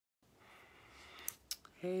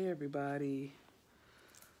Hey everybody,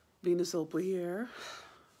 Venus Opal here.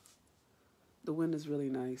 The wind is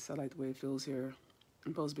really nice. I like the way it feels here.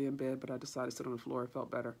 I'm supposed to be in bed, but I decided to sit on the floor. It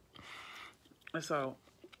felt better. And so,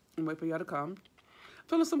 I'm waiting for y'all to come. I'm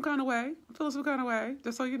feeling some kind of way.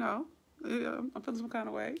 Just so you know. Yeah, I'm feeling some kind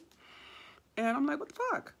of way. And I'm like, what the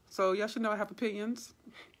fuck? So y'all should know I have opinions.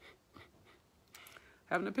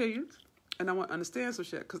 Having opinions. And I want to understand some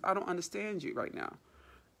shit, because I don't understand you right now.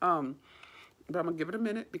 But I'm going to give it a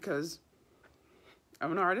minute because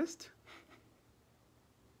I'm an artist.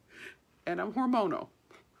 And I'm hormonal.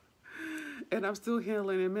 And I'm still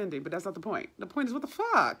healing and mending, but that's not the point. The point is, what the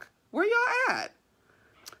fuck? Where y'all at?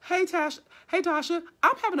 Hey, Tasha,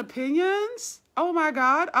 I'm having opinions, oh my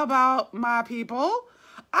God, about my people.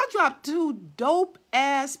 I dropped 2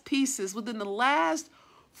 dope-ass pieces within the last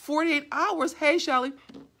 48 hours. Hey, Shelly,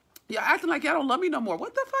 y'all acting like y'all don't love me no more.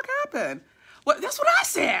 What the fuck happened? That's what I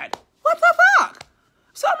said. What the fuck?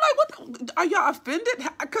 So I'm like, are y'all offended?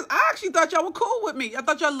 Because I actually thought y'all were cool with me. I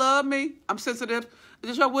thought y'all loved me. I'm sensitive.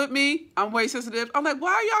 Is y'all with me? I'm way sensitive. I'm like,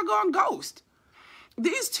 why are y'all going ghost?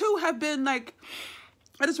 These 2 have been like,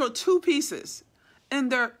 I just wrote 2 pieces.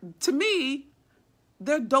 And to me,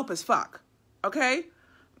 they're dope as fuck. Okay?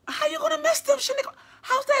 How you going to miss them?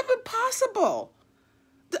 How's that even possible?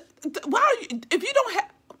 Why are you, if you don't have...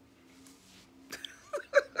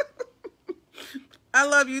 I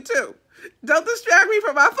love you too. Don't distract me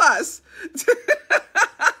from my fuss.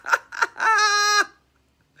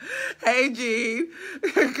 Hey, Jean.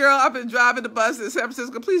 Girl, I've been driving the bus in San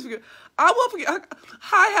Francisco. Please forgive. I won't forget.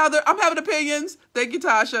 Hi, Heather. I'm having opinions. Thank you,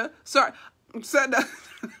 Tasha. Sorry. She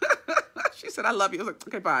said, I love you. I was like,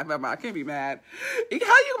 okay, fine. Never mind. I can't be mad. How you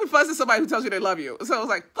going to be fussing somebody who tells you they love you? So I was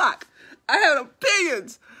like, fuck. I have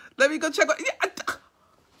opinions. Let me go check.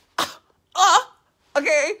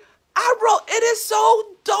 Okay. It is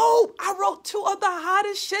so dope. I wrote 2 of the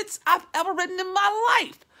hottest shits I've ever written in my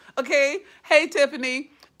life. Okay. Hey,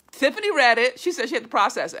 Tiffany. Tiffany read it. She said she had to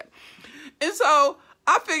process it. And so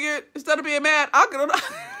I figured instead of being mad, I'll read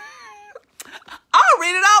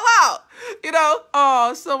it out loud. You know,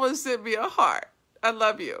 oh, someone sent me a heart. I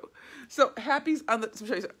love you. So Happy's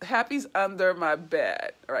under my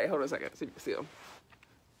bed. All right, hold on a second. See if you can see him.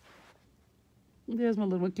 There's my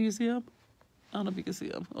little one. Can you see him? I don't know if you can see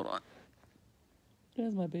him. Hold on.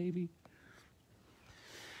 There's my baby.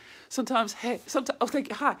 Sometimes, okay,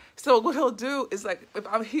 hi. So what he'll do is like,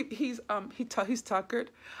 if he's tuckered.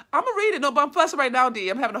 I'm gonna read it. No, but I'm fussing right now, D.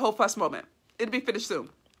 I'm having a whole fuss moment. It'll be finished soon.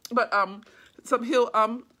 But I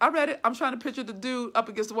read it. I'm trying to picture the dude up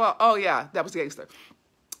against the wall. Oh yeah, that was gangster.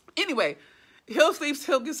 Anyway, he'll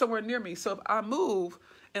get somewhere near me. So if I move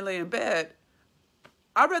and lay in bed,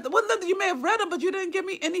 I read you may have read them, but you didn't give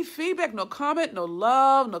me any feedback, no comment, no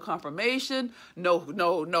love, no confirmation,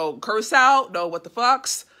 no curse out, no what the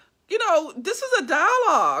fucks. You know, this is a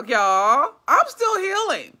dialogue, y'all. I'm still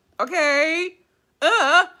healing, okay?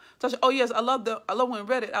 Tasha, oh yes, I love when I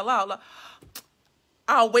read it out loud.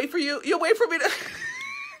 I'll wait for you. You'll wait for me to...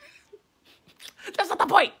 That's not the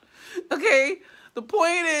point, okay? The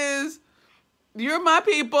point is, you're my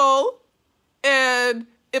people, and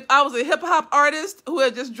if I was a hip-hop artist who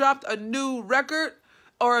had just dropped a new record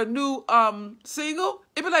or a new single,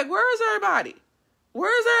 it'd be like, where is everybody?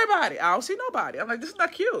 Where is everybody? I don't see nobody. I'm like, this is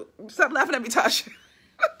not cute. Stop laughing at me, Tasha.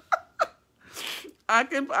 I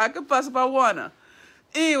can fuss if I wanna.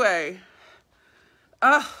 Anyway,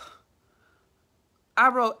 I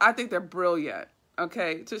think they're brilliant.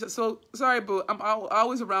 Okay, so sorry, boo. I'm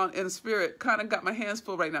always around in the spirit. Kind of got my hands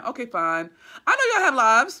full right now. Okay, fine. I know y'all have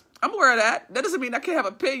lives. I'm aware of that. That doesn't mean I can't have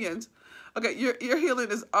opinions. Okay, your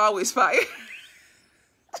healing is always fire.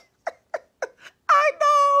 I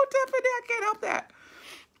know, Tiffany. I can't help that.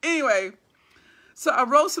 Anyway, so I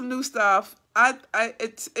wrote some new stuff.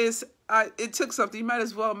 It took something. You might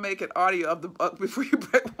as well make an audio of the book before you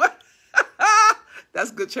break one.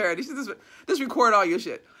 That's good charity. Just record all your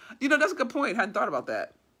shit. You know, that's a good point. I hadn't thought about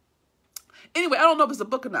that. Anyway, I don't know if it's a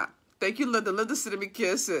book or not. Thank you, Linda. Linda sending me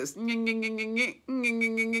kisses. I'm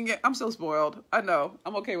so spoiled. I know.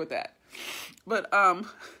 I'm okay with that. But,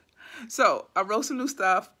 so I wrote some new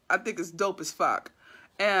stuff. I think it's dope as fuck.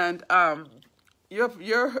 And, your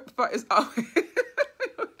is always,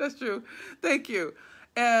 that's true. Thank you.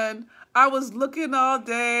 And I was looking all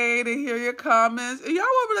day to hear your comments. And y'all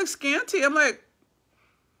were like scanty. I'm like,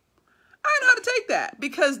 I don't know how to take that,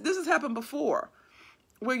 because this has happened before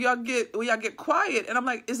where y'all get quiet. And I'm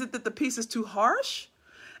like, is it that the piece is too harsh?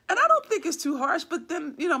 And I don't think it's too harsh, but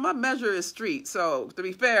then, you know, my measure is street. So to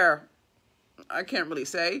be fair, I can't really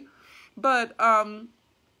say, but, I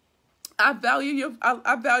value your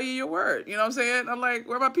word. You know what I'm saying? I'm like,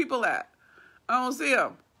 where are my people at? I don't see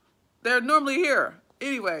them. They're normally here.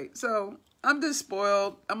 Anyway, so I'm just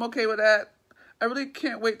spoiled. I'm okay with that. I really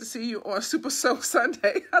can't wait to see you on Super Soul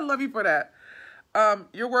Sunday. I love you for that.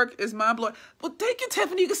 Your work is mind-blowing. Well, thank you,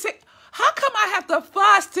 Tiffany. You can say, how come I have to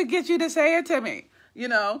fuss to get you to say it to me? You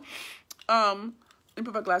know? Let me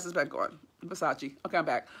put my glasses back on. Versace. Okay, I'm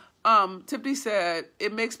back. Tiffany said,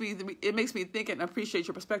 it makes me think and appreciate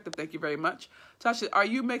your perspective. Thank you very much. Tasha, are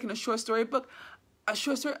you making a short story book? A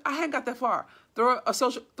short story? I hadn't got that far. Throw a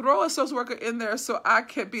social worker in there so I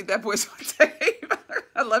can be that voice on tape.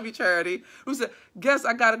 I love you, Charity. Who said, guess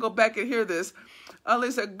I got to go back and hear this.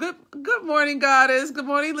 Leah said, good morning, goddess. Good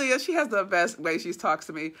morning, Leah. She has the best way she talks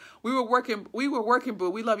to me. We were working, boo.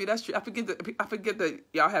 We love you. That's true. I forget that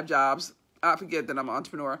y'all have jobs. I forget that I'm an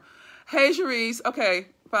entrepreneur. Hey, Cherise. Okay,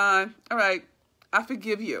 fine. All right. I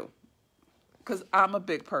forgive you because I'm a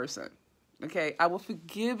big person. Okay. I will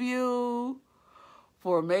forgive you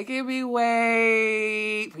for making me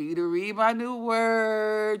wait for you to read my new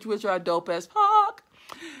words, which are dope as fuck.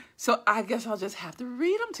 So I guess I'll just have to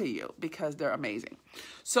read them to you because they're amazing.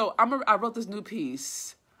 So I wrote this new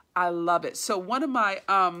piece. I love it. So one of my,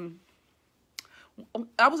 I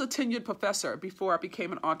was a tenured professor before I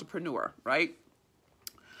became an entrepreneur, right?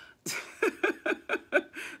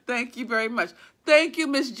 Thank you very much. Thank you,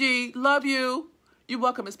 Miss G. Love you. You're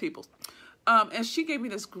welcome, Miss Peoples. And she gave me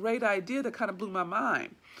this great idea that kind of blew my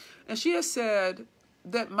mind. And she has said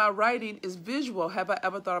that my writing is visual. Have I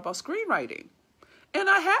ever thought about screenwriting? And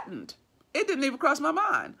I hadn't. It didn't even cross my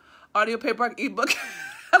mind. Audio, paperback, ebook.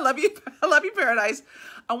 I love you. I love you, Paradise.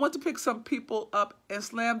 I want to pick some people up and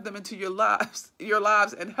slam them into your lives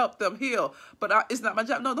and help them heal. But it's not my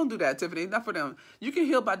job. No, don't do that, Tiffany. Not for them. You can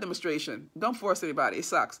heal by demonstration. Don't force anybody. It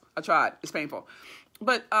sucks. I tried. It's painful.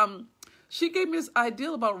 But she gave me this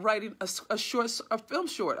idea about writing a film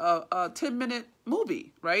short, a 10-minute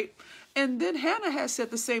movie, right? And then Hannah has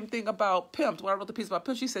said the same thing about Pimp. When I wrote the piece about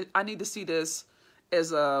Pimp, she said, I need to see this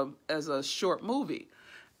as a short movie.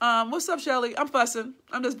 What's up, Shelly? I'm fussing.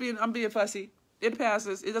 I'm being fussy. It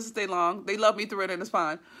passes. It doesn't stay long. They love me through it, and it's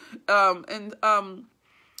fine.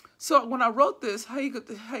 So when I wrote this,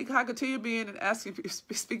 how continue being and asking for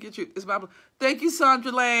speak your truth is Bible. Thank you,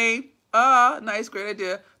 Sandra Lane. Nice, great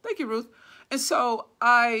idea. Thank you, Ruth. And so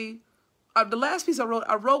the last piece I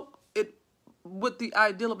wrote it with the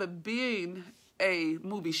ideal of it being a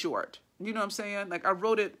movie short. You know what I'm saying? Like I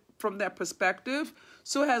wrote it from that perspective.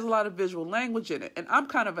 So it has a lot of visual language in it. And I'm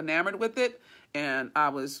kind of enamored with it. And I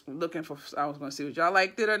was going to see if y'all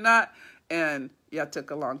liked it or not. And y'all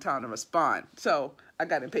took a long time to respond. So I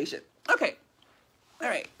got impatient. Okay. All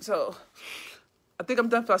right. So I think I'm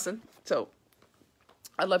done fussing. So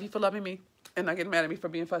I love you for loving me. And not getting mad at me for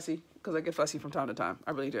being fussy. Because I get fussy from time to time.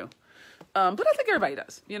 I really do. But I think everybody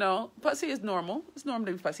does. You know, fussy is normal. It's normal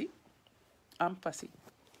to be fussy. I'm fussy.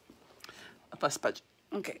 A fuss budget.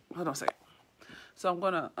 Okay, hold on a second. So I'm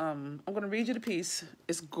gonna read you the piece.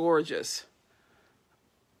 It's gorgeous.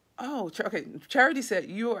 Oh, okay. Charity said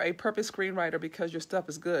you are a perfect screenwriter because your stuff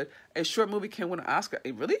is good. A short movie can win an Oscar.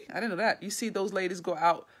 Hey, really? I didn't know that. You see those ladies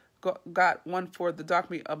got one for the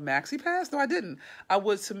documentary of Maxi Pass? No, I didn't. I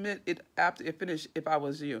would submit it after it finished if I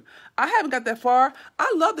was you. I haven't got that far.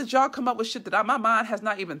 I love that y'all come up with shit that my mind has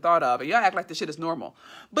not even thought of. And y'all act like the shit is normal.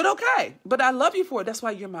 But okay. But I love you for it. That's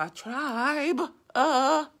why you're my tribe.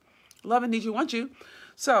 Love and need you, want you.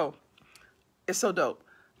 So, it's so dope.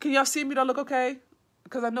 Can y'all see me? Do I look okay?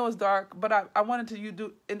 Because I know it's dark. But I wanted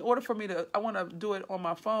to in order for me to, I want to do it on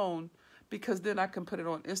my phone. Because then I can put it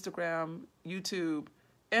on Instagram, YouTube,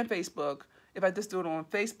 and Facebook. If I just do it on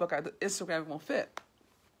Facebook, Instagram won't fit.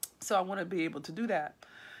 So I want to be able to do that.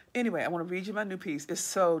 Anyway, I want to read you my new piece. It's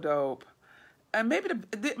so dope. And maybe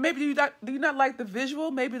do you not like the visual?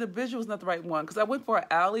 Maybe the visual is not the right one. Because I went for an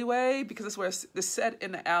alleyway because it's where it's set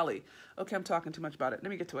in the alley. Okay, I'm talking too much about it. Let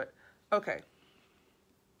me get to it. Okay.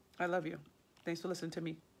 I love you. Thanks for listening to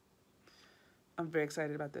me. I'm very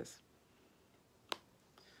excited about this.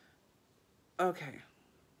 Okay.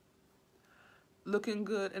 Looking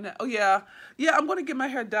good. And oh yeah, I'm going to get my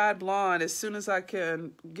hair dyed blonde as soon as I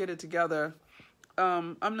can get it together.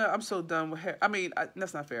 I'm so done with hair. I mean,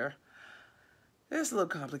 that's not fair. It's a little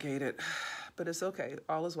complicated, but it's okay.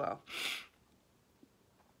 All is well.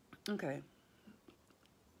 Okay.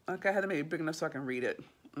 Okay, I had to make it big enough so I can read it.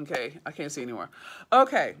 Okay, I can't see anymore.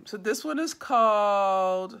 Okay, so this one is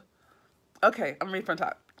called, okay, I'm reading from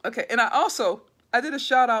top. Okay, and I did a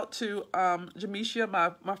shout out to Jamisha,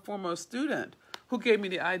 my former student, who gave me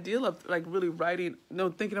the idea of like really writing,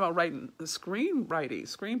 thinking about writing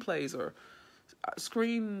screenplays or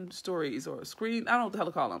screen stories or I don't know what the hell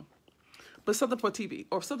to call them. but something for TV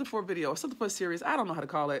or something for a video or something for a series. I don't know how to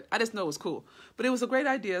call it. I just know it was cool. But it was a great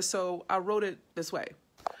idea, so I wrote it this way.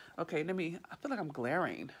 Okay, I feel like I'm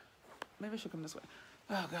glaring. Maybe I should come this way.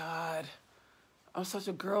 Oh, God. I'm such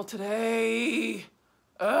a girl today.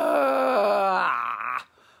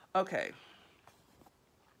 Okay.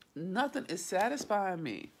 Nothing is satisfying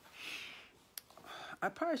me. I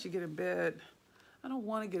probably should get in bed. I don't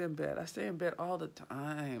want to get in bed. I stay in bed all the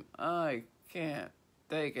time. I can't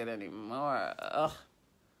take it anymore. Ugh.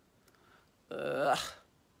 Ugh.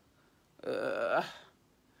 Ugh.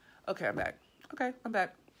 Okay, I'm back. Okay, I'm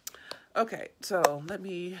back. Okay, so let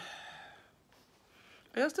me...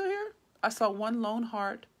 Are y'all still here? I saw one lone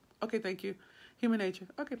heart. Okay, thank you. Human nature.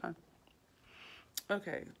 Okay, fine.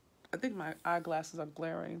 Okay, I think my eyeglasses are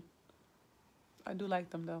glaring. I do like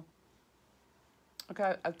them, though.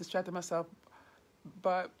 Okay, I distracted myself.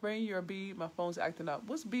 But bring your B, my phone's acting up.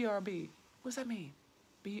 What's BRB? What's that mean?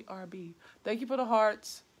 BRB. Thank you for the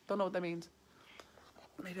hearts. Don't know what that means.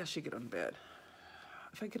 Maybe I should get on the bed.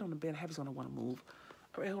 If I get on the bed, Happy's going to want to move.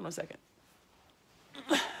 All right, hold on a second.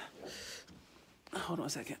 Hold on a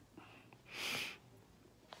second.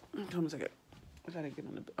 Hold on a second. I gotta get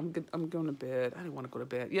on the bed. I'm going to bed. I didn't want to go to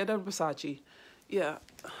bed. Yeah, that was Versace. Yeah.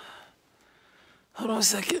 Hold on a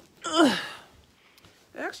second.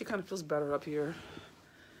 It actually kind of feels better up here.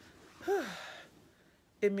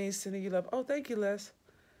 It means sending you love. Oh, thank you, Les.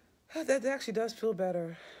 That actually does feel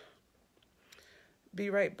better. Be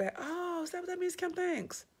right back. Oh, is that what that means, Kim?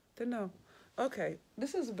 Thanks. Didn't know. Okay,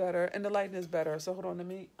 this is better, and the lighting is better. So hold on, let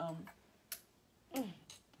me.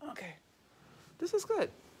 Okay, this is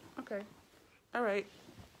good. Okay, all right.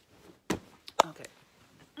 Okay,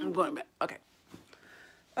 I'm going back. Okay.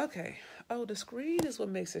 Okay. Oh, the screen is what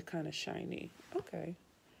makes it kind of shiny. Okay.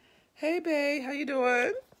 Hey, babe, how you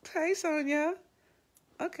doing? Hey, Sonia.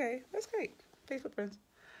 Okay, that's great. Facebook friends.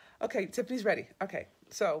 Okay, Tiffany's ready. Okay,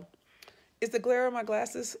 so is the glare on my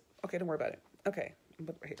glasses? Okay, don't worry about it. Okay,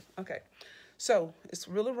 right here. Okay, so it's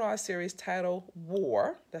Real Raw series titled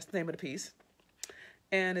War. That's the name of the piece.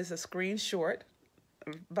 And it's a screen short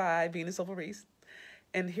by Venus Overeast.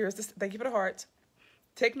 And here's this. Thank you for the hearts.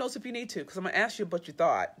 Take notes if you need to, because I'm going to ask you what you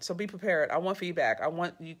thought. So be prepared. I want feedback. I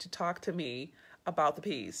want you to talk to me about the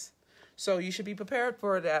piece. So you should be prepared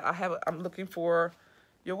for that. I'm looking for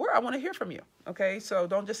your word. I want to hear from you. Okay? So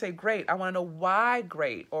don't just say great. I want to know why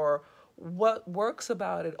great, or what works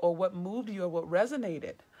about it, or what moved you, or what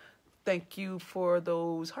resonated. Thank you for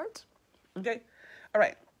those hearts. Okay? All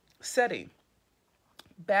right. Setting.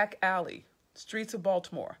 Back alley. Streets of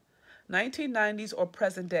Baltimore. 1990s or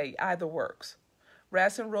present day. Either works.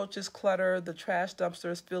 Rats and roaches clutter the trash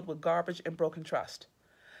dumpsters filled with garbage and broken trust.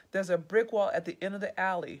 There's a brick wall at the end of the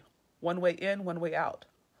alley. One way in, one way out.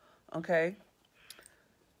 Okay?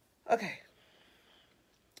 Okay.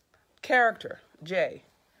 Character, Jay.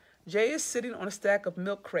 Jay is sitting on a stack of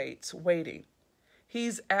milk crates, waiting.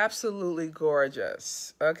 He's absolutely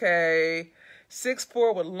gorgeous. Okay?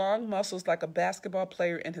 6'4" with long muscles like a basketball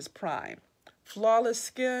player in his prime. Flawless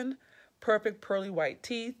skin, perfect pearly white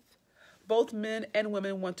teeth. Both men and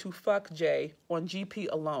women want to fuck Jay on GP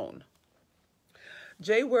alone.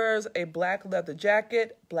 Jay wears a black leather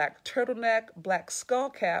jacket, black turtleneck, black skull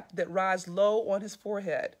cap that rides low on his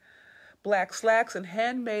forehead, black slacks, and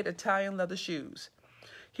handmade Italian leather shoes.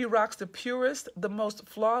 He rocks the purest, the most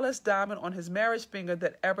flawless diamond on his marriage finger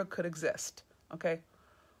that ever could exist. Okay?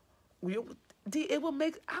 It will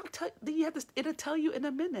make, it'll tell you in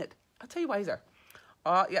a minute. I'll tell you why he's there.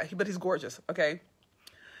 Yeah, but he's gorgeous. Okay?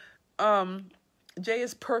 Jay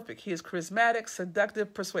is perfect. He is charismatic,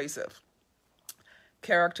 seductive, persuasive.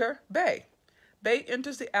 Character, Bay. Bay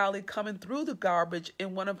enters the alley coming through the garbage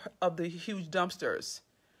in one of the huge dumpsters.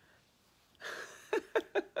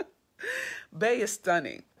 Bay is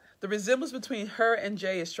stunning. The resemblance between her and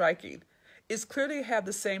Jay is striking. It's clear they have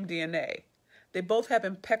the same DNA. They both have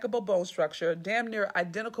impeccable bone structure, damn near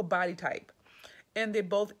identical body type, and they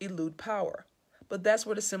both elude power. But that's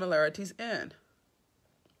where the similarities end.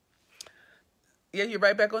 Yeah, you're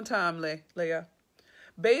right back on time, Leah.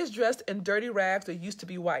 Bay is dressed in dirty rags that used to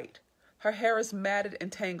be white. Her hair is matted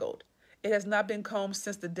and tangled. It has not been combed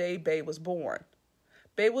since the day Bay was born.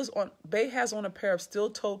 Bay has on a pair of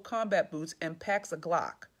steel-toed combat boots and packs a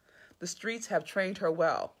Glock. The streets have trained her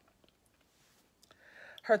well.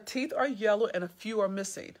 Her teeth are yellow and a few are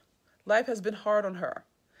missing. Life has been hard on her.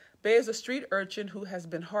 Bay is a street urchin who has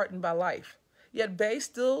been hardened by life. Yet Bay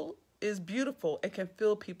still is beautiful and can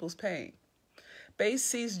feel people's pain. Bay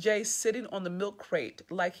sees Jay sitting on the milk crate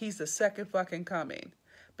like he's the second fucking coming.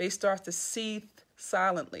 Bay starts to seethe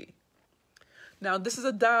silently. Now, this is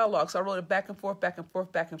a dialogue, so I wrote it back and forth, back and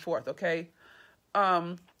forth, back and forth, okay?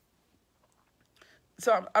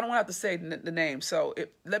 So I don't want to have to say the name. So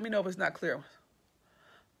let me know if it's not clear.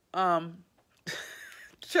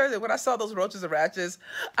 Sure, when I saw those roaches and ratchets,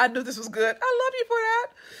 I knew this was good. I love you for that.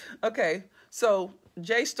 Okay, so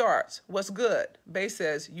Jay starts. What's good? Bay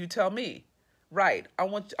says, you tell me. Right. I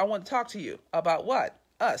want to talk to you about what?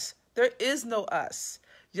 Us. There is no us.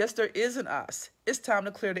 Yes, there is an us. It's time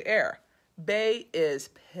to clear the air. Bay is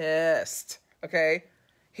pissed. Okay?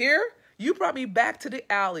 Here, you brought me back to the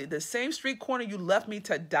alley, the same street corner you left me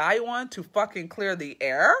to die on to fucking clear the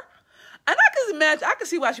air. And I can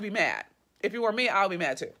see why she'd be mad. If you were me, I'll be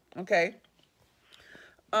mad too. Okay?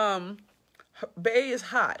 Bay is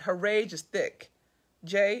hot. Her rage is thick.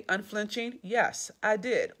 Jay, unflinching, yes, I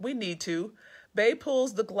did. We need to. Bay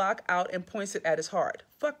pulls the Glock out and points it at his heart.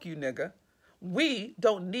 Fuck you, nigga. We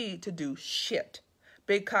don't need to do shit.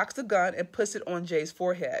 Bay cocks the gun and puts it on Jay's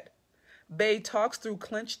forehead. Bay talks through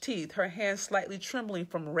clenched teeth, her hands slightly trembling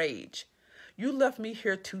from rage. You left me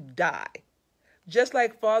here to die. Just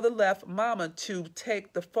like father left mama to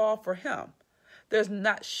take the fall for him. There's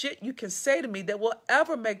not shit you can say to me that will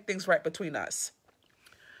ever make things right between us.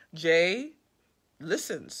 Jay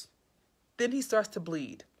listens. Then he starts to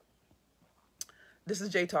bleed. This is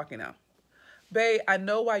Jay talking now. Bay, I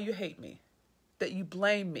know why you hate me. That you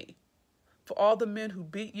blame me. For all the men who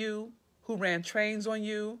beat you, who ran trains on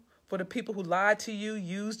you, for the people who lied to you,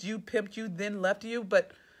 used you, pimped you, then left you,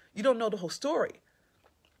 but you don't know the whole story.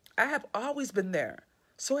 I have always been there.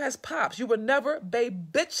 So has Pops. You were never. Bay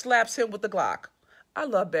bitch slaps him with the Glock. I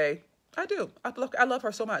love Bay. I do. I love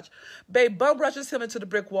her so much. Bay bum rushes him into the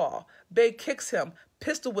brick wall. Bay kicks him,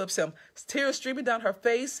 pistol whips him, tears streaming down her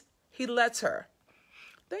face. He lets her.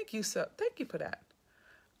 Thank you, sir. Thank you for that.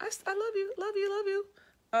 I love you, love you, love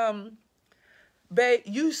you. Bay,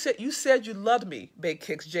 you said you loved me. Bay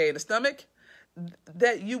kicks Jay in the stomach.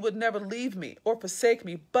 That you would never leave me or forsake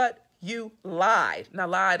me, but you lied. Now,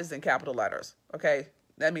 lied is in capital letters. Okay,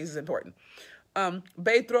 that means it's important.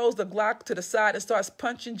 Bay throws the Glock to the side and starts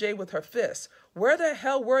punching Jay with her fist. Where the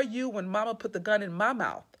hell were you when mama put the gun in my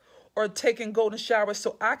mouth? Or taking golden showers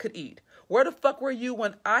so I could eat? Where the fuck were you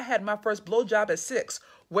when I had my first blowjob at 6?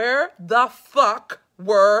 Where the fuck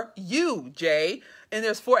were you, Jay? And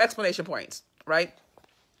there's 4 exclamation points, right?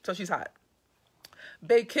 So she's hot.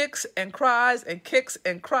 Bay kicks and cries and kicks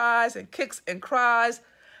and cries and kicks and cries.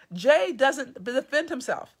 Jay doesn't defend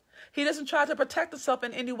himself. He doesn't try to protect himself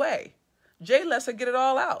in any way. Jay lets her get it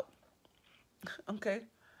all out. Okay.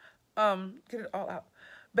 Get it all out.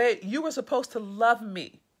 Babe, you were supposed to love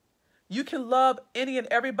me. You can love any and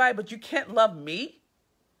everybody, but you can't love me?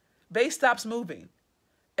 Bae stops moving.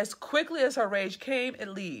 As quickly as her rage came, it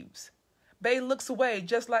leaves. Bae looks away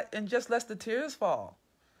and just lets the tears fall.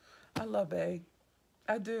 I love Bae.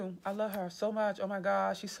 I do. I love her so much. Oh my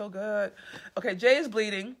God, she's so good. Okay, Jay is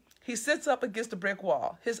bleeding. He sits up against the brick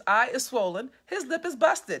wall. His eye is swollen. His lip is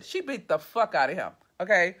busted. She beat the fuck out of him.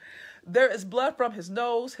 Okay? There is blood from his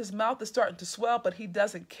nose. His mouth is starting to swell, but he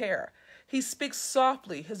doesn't care. He speaks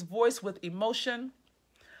softly, his voice with emotion.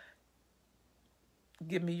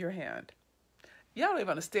 Give me your hand. Y'all don't even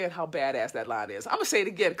understand how badass that line is. I'm going to say it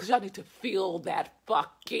again because y'all need to feel that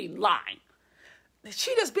fucking line.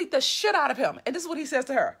 She just beat the shit out of him. And this is what he says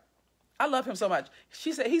to her. I love him so much.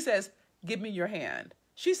 He says, give me your hand.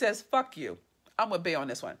 She says, fuck you. I'm with Bae on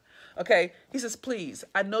this one. Okay? He says, please,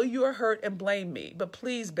 I know you are hurt and blame me, but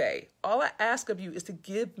please, Bae, all I ask of you is to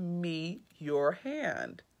give me your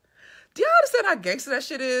hand. Do y'all understand how gangster that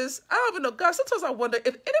shit is? I don't even know. God, sometimes I wonder if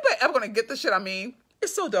anybody ever going to get this shit I mean.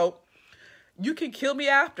 It's so dope. You can kill me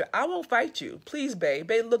after. I won't fight you. Please, Bae.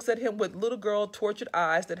 Bae looks at him with little girl tortured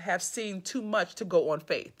eyes that have seen too much to go on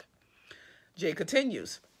faith. Jay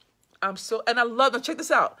continues. And I love them. Check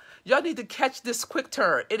this out. Y'all need to catch this quick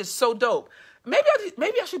turn. It is so dope. Maybe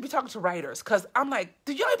I should be talking to writers because I'm like,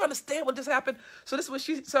 do y'all even understand what just happened? So this is what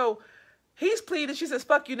he's pleading. She says,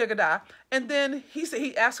 fuck you, nigga, die. And then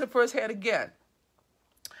he asks her for his hand again.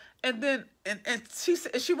 And then, and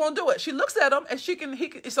she won't do it. She looks at him and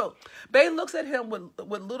so Bae looks at him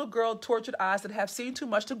with little girl tortured eyes that have seen too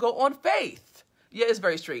much to go on faith. Yeah, it's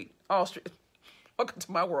very street. All street. Welcome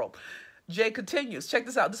to my world. Jay continues. Check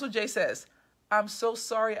this out. This is what Jay says. I'm so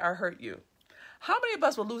sorry I hurt you. How many of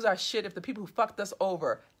us will lose our shit if the people who fucked us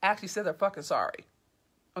over actually said they're fucking sorry?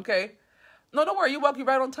 Okay? No, don't worry. You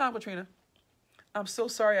right on time, Katrina. I'm so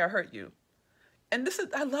sorry I hurt you. And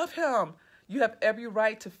I love him. You have every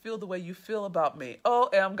right to feel the way you feel about me. Oh,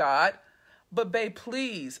 God. But babe,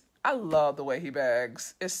 please. I love the way he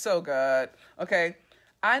begs. It's so good. Okay?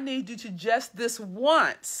 I need you to just this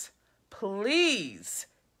once. Please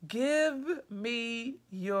give me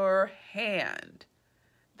your hand.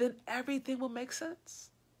 Then everything will make sense.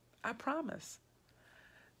 I promise.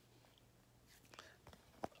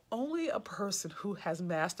 only a person who has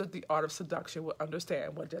mastered the art of seduction will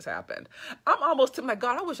understand what just happened. I'm almost to my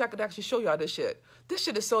God, I wish I could actually show y'all this shit. This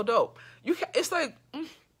shit is so dope. You can, it's like, it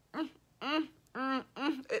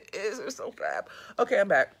is, it's so fab. Okay, I'm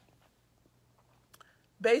back.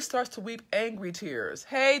 Bay starts to weep angry tears.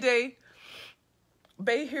 Hey, Day.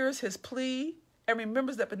 Bay hears his plea and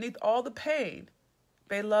remembers that beneath all the pain,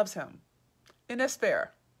 Bay loves him. And that's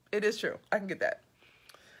fair. It is true. I can get that.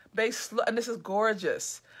 Bay, and this is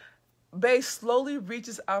gorgeous. Bay slowly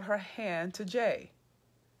reaches out her hand to Jay.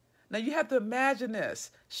 Now you have to imagine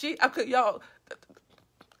this. Y'all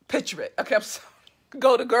picture it. Okay, I'm sorry.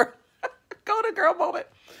 Go to girl. Go to girl moment.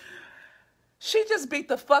 She just beat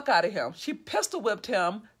the fuck out of him. She pistol whipped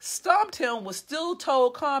him, stomped him with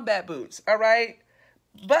steel-toed combat boots, all right?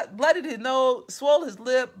 But bloodied his nose, swole his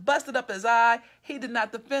lip, busted up his eye. He did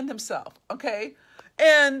not defend himself, okay?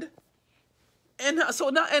 So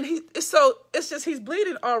it's just he's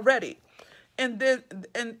bleeding already. And then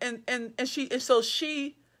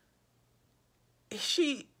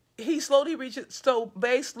he slowly reaches, so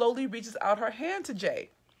Bay slowly reaches out her hand to Jay.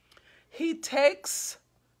 He takes,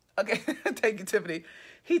 okay, thank you, Tiffany.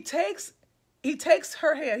 He takes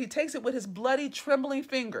her hand, he takes it with his bloody, trembling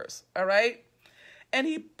fingers, all right? And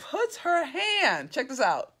he puts her hand, check this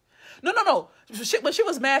out. No. When she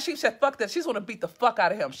was mad, she said, fuck that. She's going to beat the fuck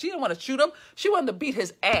out of him. She didn't want to shoot him. She wanted to beat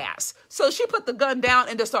his ass. So she put the gun down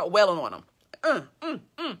and just started wailing on him.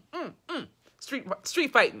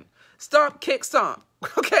 Street fighting. Stomp, kick, stomp.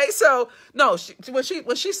 Okay, so, no, when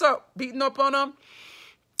she started beating up on him,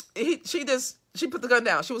 she put the gun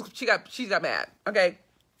down. She got mad. Okay.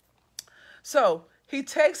 So he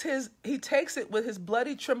takes it with his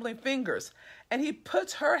bloody, trembling fingers, and he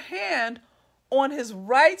puts her hand on his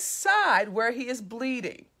right side where he is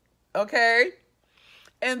bleeding. Okay?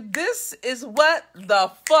 And this is what the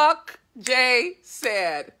fuck Jay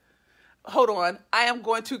said. Hold on. I am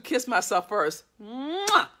going to kiss myself first.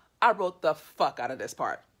 Mwah! I wrote the fuck out of this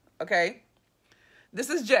part. Okay? This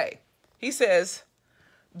is Jay. He says,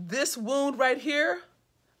 this wound right here,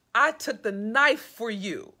 I took the knife for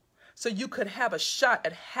you so you could have a shot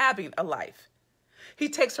at having a life. He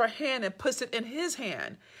takes her hand and puts it in his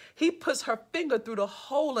hand. He puts her finger through the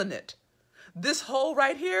hole in it. This hole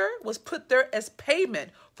right here was put there as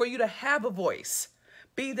payment for you to have a voice.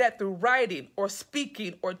 Be that through writing or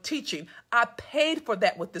speaking or teaching. I paid for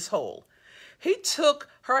that with this hole. He took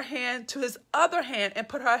her hand to his other hand and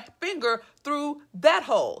put her finger through that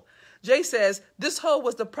hole. Jay says, this hole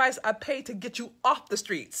was the price I paid to get you off the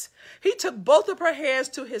streets. He took both of her hands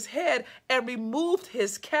to his head and removed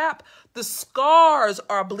his cap. The scars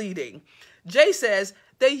are bleeding. Jay says,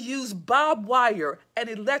 they used barbed wire and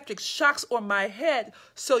electric shocks on my head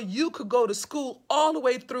so you could go to school all the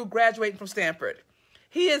way through graduating from Stanford.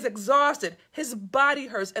 He is exhausted. His body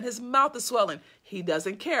hurts and his mouth is swelling. He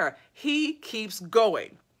doesn't care. He keeps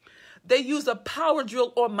going. They used a power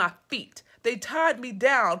drill on my feet. They tied me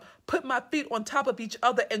down, put my feet on top of each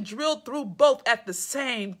other, and drilled through both at the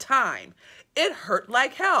same time. It hurt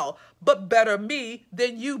like hell, but better me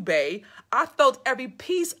than you, Bay. I felt every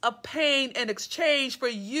piece of pain in exchange for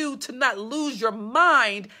you to not lose your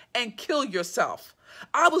mind and kill yourself.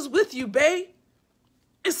 I was with you, Bay,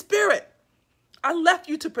 in spirit. I left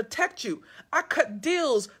you to protect you. I cut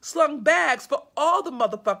deals, slung bags for all the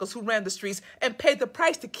motherfuckers who ran the streets and paid the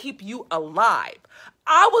price to keep you alive.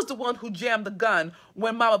 I was the one who jammed the gun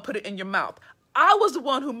when Mama put it in your mouth. I was the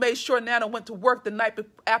one who made sure Nana went to work the night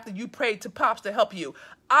after you prayed to Pops to help you.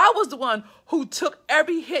 I was the one who took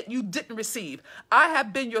every hit you didn't receive. I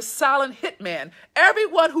have been your silent hitman.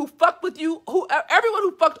 Everyone who fucked with you, everyone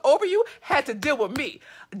who fucked over you had to deal with me.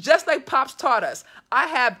 Just like Pops taught us,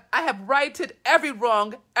 I have righted every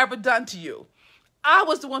wrong ever done to you. I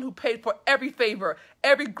was the one who paid for every favor,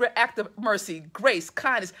 every act of mercy, grace,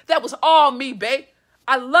 kindness. That was all me, babe.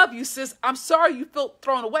 I love you, sis. I'm sorry you felt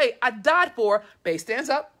thrown away. I died for. Bay stands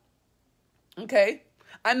up. Okay?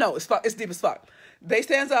 I know, it's deep as fuck. Bay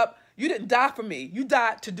stands up. You didn't die for me. You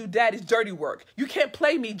died to do daddy's dirty work. You can't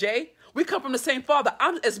play me, Jay. We come from the same father.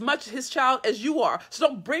 I'm as much his child as you are. So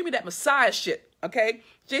don't bring me that Messiah shit, okay?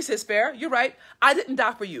 Jay says, fair. You're right. I didn't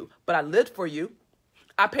die for you, but I lived for you.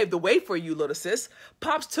 I paved the way for you, little sis.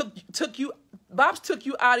 Pops took you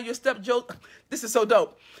out of your This is so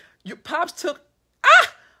dope. Pops took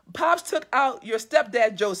out your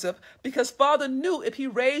stepdad, Joseph, because father knew if he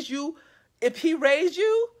raised you,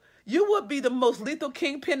 you would be the most lethal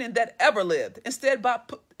kingpin that ever lived. Instead,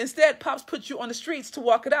 Pops put you on the streets to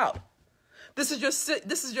walk it out. This is your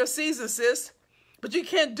season, sis. But you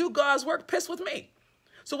can't do God's work pissed with me.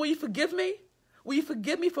 So will you forgive me? Will you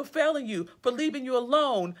forgive me for failing you, for leaving you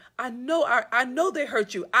alone? I know they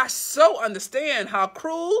hurt you. I so understand how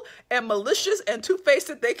cruel and malicious and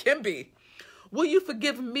two-faced they can be. Will you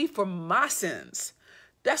forgive me for my sins?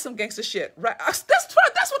 That's some gangster shit, right? That's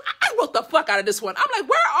what I wrote the fuck out of this one. I'm like,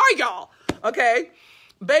 where are y'all? Okay.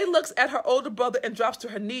 Bae looks at her older brother and drops to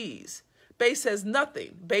her knees. Bae says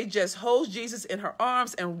nothing. Bae just holds Jesus in her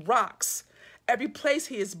arms and rocks. Every place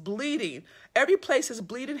he is bleeding, every place his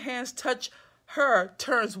bleeding hands touch her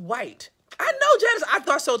turns white. I know, Janice, I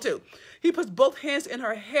thought so too. He puts both hands in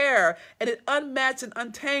her hair and it unmats and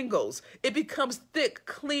untangles. It becomes thick,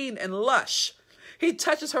 clean, and lush. He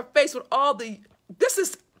touches her face with all the,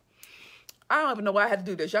 I don't even know why I had to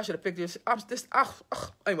do this. Y'all should have figured this.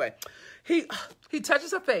 Anyway, he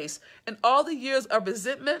touches her face and all the years of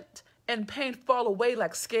resentment and pain fall away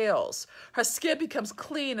like scales. Her skin becomes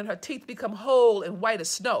clean and her teeth become whole and white as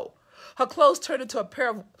snow. Her clothes turn into a pair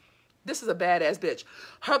of, this is a badass bitch.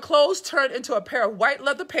 Her clothes turn into a pair of white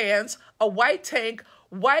leather pants, a white tank,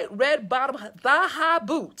 white red bottom thigh-high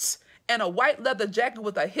boots, and a white leather jacket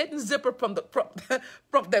with a hidden zipper from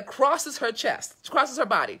that crosses her chest, crosses her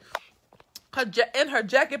body. In her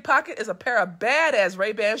jacket pocket is a pair of badass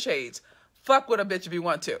Ray-Ban shades. Fuck with a bitch if you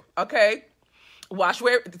want to, okay? Wash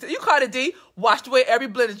away, you caught it, D. Washed away every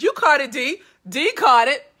blemish. You caught it, D. D caught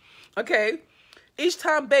it, okay? Each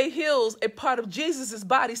time Bae heals, a part of Jesus'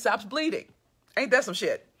 body stops bleeding. Ain't that some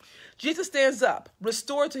shit? Jesus stands up,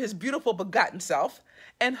 restored to his beautiful begotten self,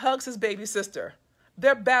 and hugs his baby sister.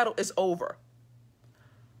 Their battle is over.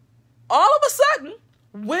 All of a sudden,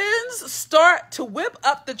 winds start to whip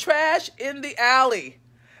up the trash in the alley.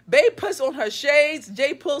 Bae puts on her shades.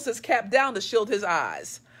 Jay pulls his cap down to shield his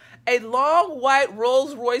eyes. A long white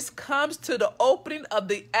Rolls Royce comes to the opening of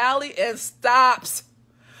the alley and stops.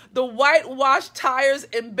 The whitewashed tires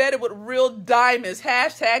embedded with real diamonds.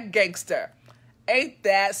 Hashtag gangster. Ain't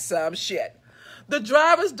that some shit? The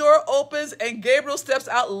driver's door opens and Gabriel steps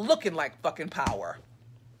out looking like fucking power.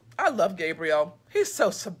 I love Gabriel. He's so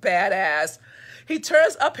badass. He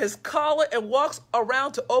turns up his collar and walks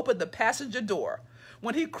around to open the passenger door.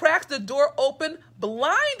 When he cracks the door open,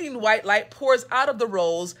 blinding white light pours out of the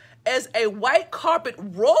rolls as a white carpet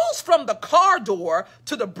rolls from the car door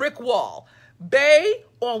to the brick wall. Bae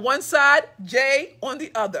on one side, Jay on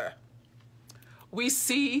the other. We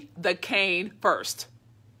see the cane first.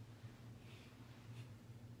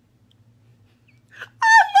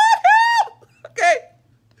 I love him! Okay.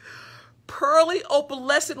 Pearly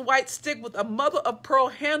opalescent white stick with a mother of pearl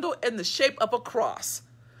handle in the shape of a cross.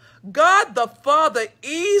 God the Father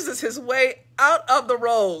eases his way out of the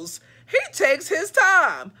rolls. He takes his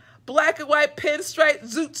time. Black and white pinstripe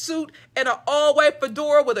zoot suit and an all-white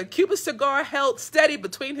fedora with a Cuban cigar held steady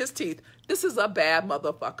between his teeth. This is a bad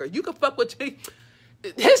motherfucker. You can fuck with me.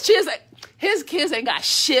 His kids ain't got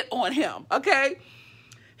shit on him, okay?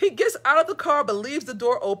 He gets out of the car but leaves the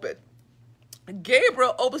door open.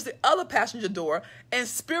 Gabriel opens the other passenger door and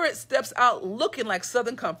Spirit steps out looking like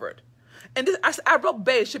Southern Comfort. And this, I wrote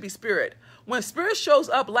Bae, it should be Spirit. When Spirit shows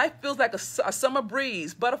up, life feels like a summer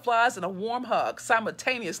breeze, butterflies, and a warm hug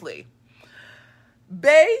simultaneously.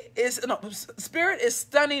 Spirit is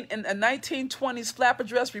stunning in a 1920s flapper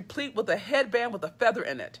dress replete with a headband with a feather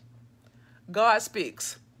in it. God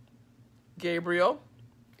speaks. Gabriel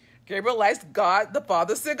lights God the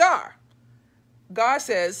Father's cigar. God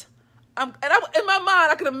says, in my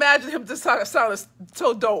mind, I can imagine him just sounding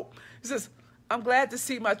so dope. He says, I'm glad to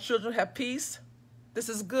see my children have peace. This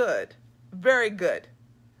is good. Very good.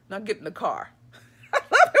 Now get in the car. I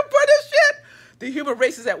love him for this shit. The human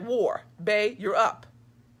race is at war. Bae, you're up.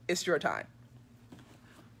 It's your time.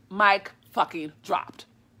 Mic fucking dropped.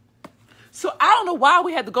 So I don't know why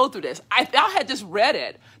we had to go through this. If I had just read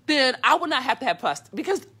it, then I would not have to have fussed.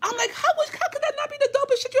 Because I'm like, how could that not be the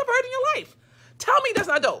dopest shit you ever heard in your life? Tell me that's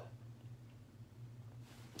not dope.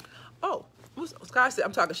 Oh. Sky said,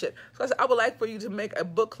 I'm talking shit. Sky said, I would like for you to make a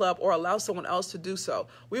book club or allow someone else to do so.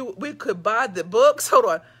 We could buy the books. Hold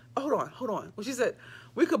on. Well, she said,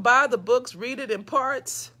 we could buy the books, read it in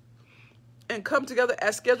parts, and come together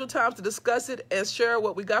at scheduled times to discuss it and share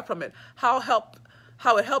what we got from it. How it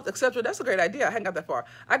helped, etc. That's a great idea. I hadn't got that far.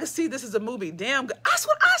 I could see this as a movie. Damn good. That's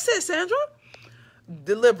what I said, Sandra.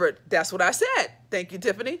 Delivered. That's what I said. Thank you,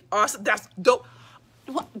 Tiffany. Awesome. That's dope.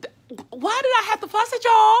 Why did I have to fuss at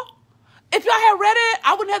y'all? If y'all had read it,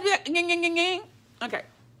 I wouldn't have to be like, ging, ging, ging. Okay.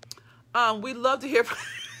 We'd love to hear from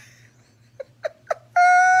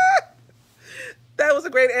That was a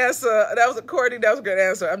great answer. That was a great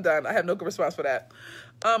answer. I'm done. I have no good response for that.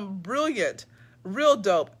 Brilliant. Real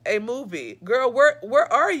dope. A movie. Girl,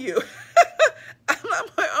 where are you? I'm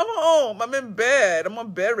home. I'm in bed. I'm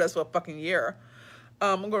on bed rest for a fucking year.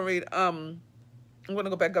 I'm going to read, I'm going to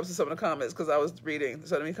go back up to some of the comments because I was reading.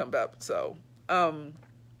 So let me come back. So,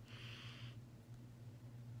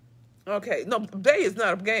 okay. No, Bay is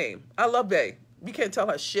not a game. I love Bay. You can't tell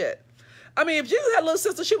her shit. I mean, if Jesus had a little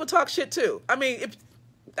sister, she would talk shit too. I mean,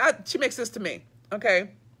 she makes sense to me. Okay.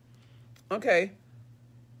 Okay.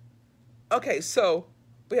 Okay. So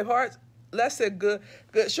we have hearts. Les said good.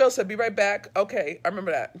 Good. Cheryl said, be right back. Okay. I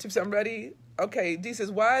remember that. Tip said, I'm ready. Okay. D says,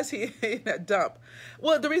 why is he in that dump?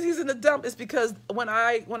 Well, the reason he's in the dump is because when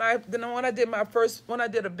I got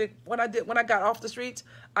off the streets,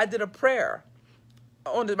 I did a prayer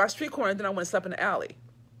on my street corner, and then I went and slept in the alley.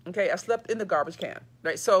 Okay. I slept in the garbage can.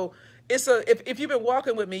 Right. So if you've been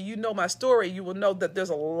walking with me, you know my story, you will know that there's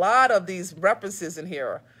a lot of these references in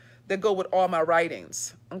here that go with all my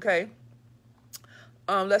writings. Okay.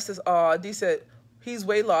 Les says, D said, he's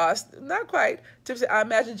way lost. Not quite. Tip said, I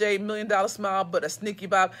imagine Jay, $1 million smile, but a sneaky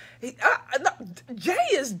bob. No, Jay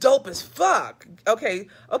is dope as fuck. Okay,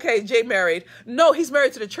 Jay married. No, he's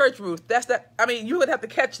married to the church, Ruth. That's that. I mean, you would have to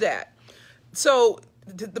catch that. So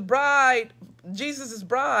the bride, Jesus'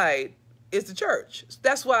 bride, is the church.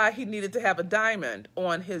 That's why he needed to have a diamond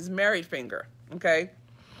on his married finger. Okay.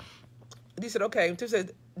 D said, okay. Tip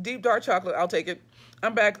said, deep dark chocolate, I'll take it.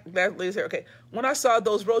 I'm back. Ladies here. Okay. When I saw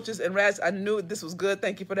those roaches and rats, I knew this was good.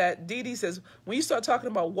 Thank you for that. Dee Dee says, when you start talking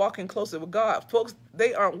about walking closer with God, folks,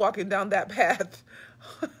 they aren't walking down that path.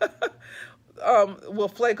 Will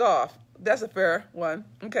flake off. That's a fair one.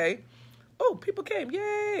 Okay. Oh, people came.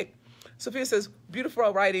 Yay. Sophia says,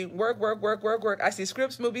 beautiful writing. Work. I see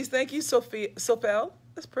scripts, movies. Thank you, Sophia.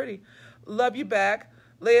 That's pretty. Love you back.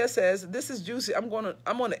 Leah says, this is juicy. I'm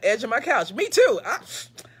on the edge of my couch. Me too.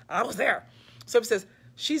 I was there. Sophie says,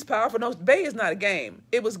 she's powerful. No, Bay is not a game.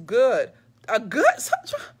 It was good.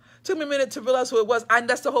 Took me a minute to realize who it was. And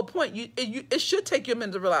that's the whole point. It should take you a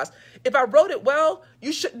minute to realize. If I wrote it well,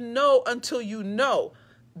 you shouldn't know until you know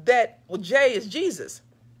that, well, Jay is Jesus.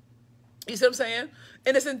 You see what I'm saying?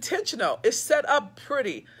 And it's intentional. It's set up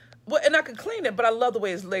pretty. Well, and I can clean it, but I love the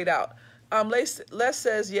way it's laid out. Les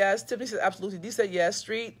says yes. Tiffany says absolutely. D said yes.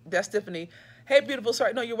 Street, that's Tiffany. Hey, beautiful.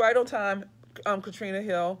 Sorry, no, you're right on time. Katrina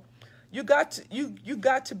Hill. You got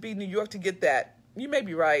to be New York to get that. You may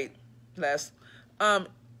be right, Les.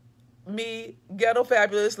 Me, ghetto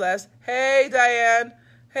fabulous, Les. Hey, Diane.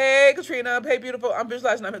 Hey, Katrina. Hey, beautiful. I'm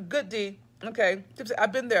visualizing. I'm a good D. Okay.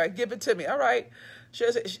 I've been there. Give it to me. All right. She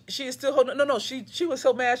is still holding. No. She was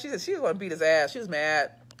so mad. She said she was going to beat his ass. She was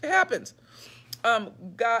mad. It happens.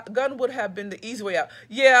 Gun would have been the easy way out.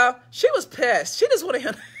 Yeah, she was pissed. She just wanted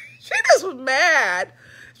him. She just was mad.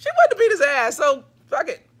 She wanted to beat his ass. So fuck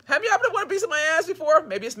it. Have you ever wanted to beat my ass before?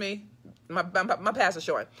 Maybe it's me. My past is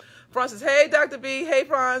showing. Franz says, hey, Dr. B. Hey,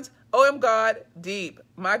 Franz. OM God. Deep.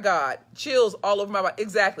 My God. Chills all over my body.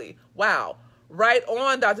 Exactly. Wow. Right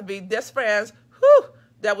on, Dr. B. That's Franz. Whew.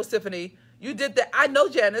 That was Tiffany. You did that. I know,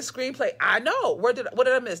 Janice. Screenplay. I know. What did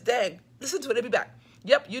I miss? Dang. Listen to it. It'll be back.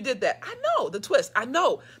 Yep, you did that. I know. The twist. I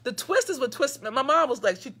know. The twist is what twist. My mom was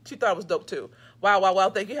like, she thought it was dope too. Wow.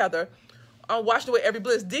 Thank you, Heather. I'm washing away every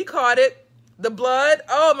bliss. D caught it. The blood.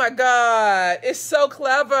 Oh my God. It's so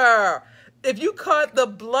clever. If you caught the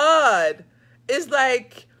blood, it's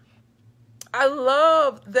like, I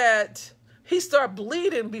love that he started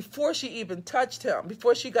bleeding before she even touched him,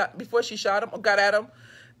 before she shot him or got at him.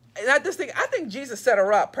 And I think Jesus set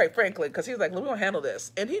her up, frankly, because he was like, we're going to handle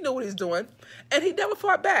this. And he knew what he's doing. And he never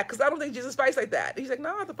fought back, because I don't think Jesus fights like that. He's like, no,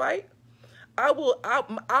 I don't have to fight.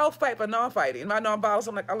 I'll fight by non-fighting. My non-violence,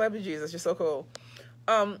 I'm like, I love you, Jesus. You're so cool.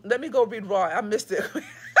 Let me go read Raw. I missed it.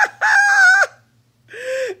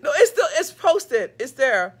 No, it's posted. It's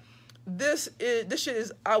there. This shit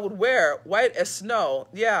is, I would wear white as snow.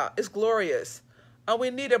 Yeah, it's glorious. We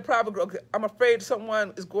need a proper, I'm afraid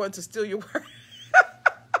someone is going to steal your work.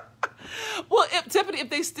 Well, Tiffany, if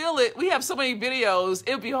they steal it, we have so many videos,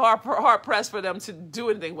 it would be hard pressed for them to do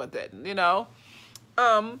anything with it, you know?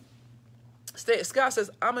 Scott says,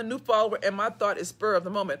 I'm a new follower and my thought is spur of the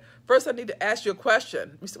moment. First, I need to ask you a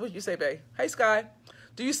question. What did you say, babe? Hey, Sky,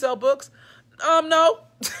 do you sell books? No.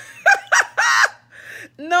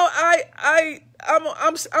 No,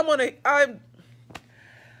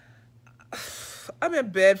 I'm in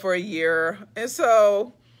bed for a year, and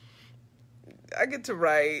so I get to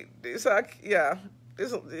write. So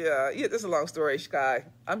this is a long story, Sky.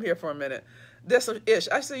 I'm here for a minute. There's some ish.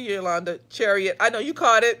 I see you, Yolanda. Chariot. I know you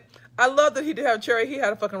caught it. I love that he did have a chariot. He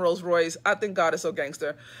had a fucking Rolls Royce. I think God is so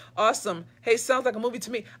gangster. Awesome. Hey, sounds like a movie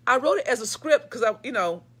to me. I wrote it as a script because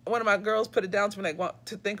one of my girls put it down to me and I want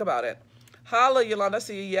to think about it. Holla, Yolanda. I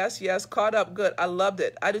see you. Yes. Caught up. Good. I loved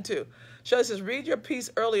it. I do too. Shelley says, read your piece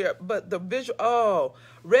earlier, but the visual, oh,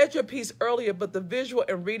 read your piece earlier, but the visual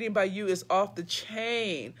and reading by you is off the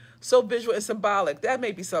chain. So visual and symbolic. That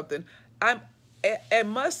may be something. It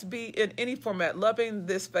must be in any format. Loving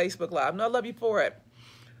this Facebook Live. No, I love you for it.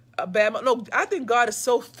 No, I think God is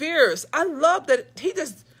so fierce. I love that he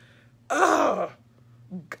just, I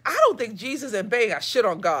don't think Jesus and Bay got shit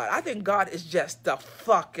on God. I think God is just the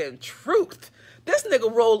fucking truth. This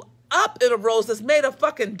nigga rolled up in a rose that's made of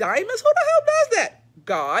fucking diamonds. Who the hell does that?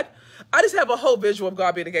 God. I just have a whole visual of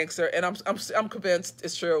God being a gangster, and I'm convinced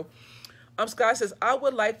it's true. Sky says, I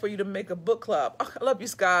would like for you to make a book club. Oh, I love you,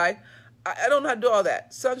 Sky. I don't know how to do all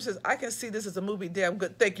that. Sandra says, I can see this as a movie. Damn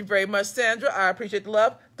good. Thank you very much, Sandra. I appreciate the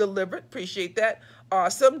love. Deliberate. Appreciate that.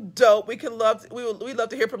 Awesome. Dope. We love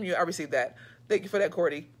to hear from you. I received that. Thank you for that,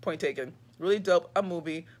 Cordy. Point taken. Really dope. A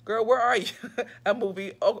movie. Girl, where are you? A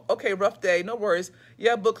movie. Oh, okay, rough day. No worries.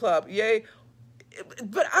 Yeah, book club. Yay.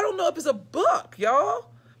 But I don't know if it's a book,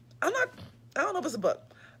 y'all. I don't know if it's a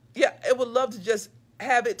book. Yeah, I would love to just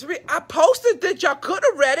have it to read. I posted that y'all could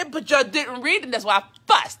have read it, but y'all didn't read it, and that's why I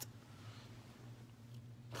fussed.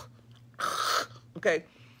 Okay,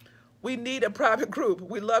 we need a private group.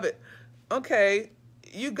 We love it. Okay,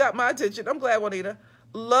 you got my attention. I'm glad, Juanita.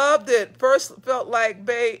 Loved it. First felt like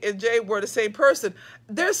Bay and Jay were the same person.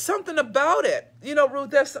 There's something about it. You know,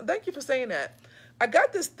 Ruth, thank you for saying that. I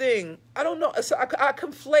got this thing. I don't know. So I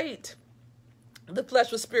conflate the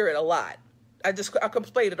flesh with spirit a lot. I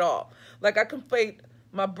conflate it all. Like I conflate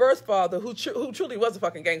my birth father, who truly was a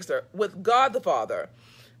fucking gangster, with God the Father.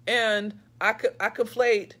 And I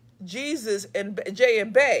conflate Jesus and Jay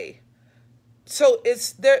and Bay. So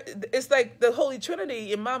it's like the Holy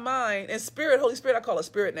Trinity in my mind, and Spirit, Holy Spirit, I call it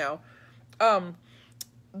Spirit now.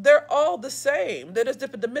 They're all the same. They're just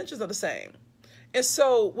different dimensions of the same. And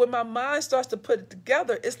so when my mind starts to put it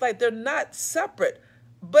together, it's like they're not separate,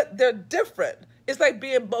 but they're different. It's like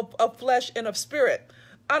being both of flesh and of spirit.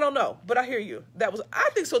 I don't know, but I hear you. I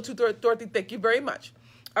think so too, Dorothy. Thank you very much.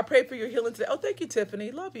 I pray for your healing today. Oh, thank you,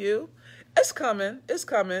 Tiffany. Love you. It's coming. It's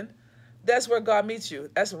coming. That's where God meets you.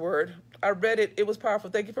 That's a word. I read it. It was powerful.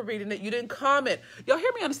 Thank you for reading it. You didn't comment. Y'all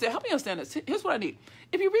hear me understand. Help me understand this. Here's what I need.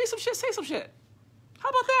 If you read some shit, say some shit. How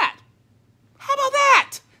about that? How about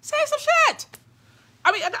that? Say some shit.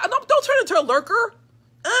 I mean, don't turn into a lurker.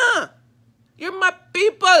 You're my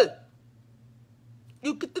people.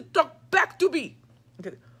 You get to talk back to me.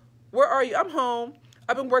 Okay. Where are you? I'm home.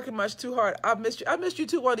 I've been working much too hard. I've missed you. I missed you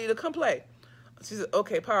too, Juanita. Come play. She said,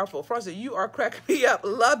 okay, powerful. Francis, you are cracking me up.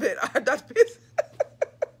 Love it.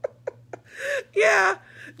 Yeah.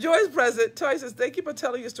 Joy's present. Toy says, thank you for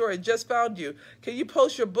telling your story. Just found you. Can you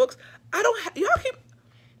post your books? Y'all keep,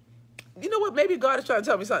 you know what? Maybe God is trying to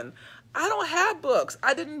tell me something. I don't have books.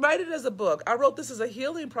 I didn't write it as a book. I wrote this as a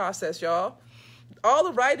healing process, y'all. All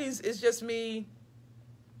the writings is just me.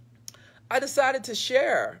 I decided to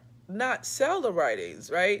share, not sell the writings,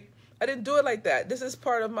 right? I didn't do it like that. This is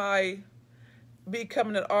part of my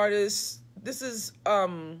becoming an artist. This is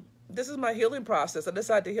my healing process. I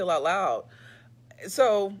decided to heal out loud.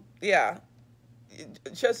 So yeah,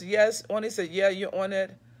 just yes. Oni said, yeah, you're on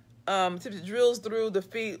it. Drills through the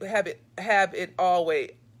feet. Have it all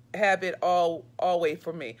way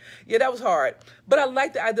for me. Yeah, that was hard. But I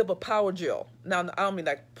like the idea of a power drill. Now I don't mean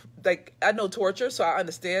like I know torture, so I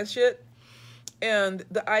understand shit. And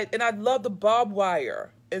I love the barbed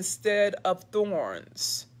wire instead of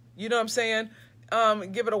thorns. You know what I'm saying?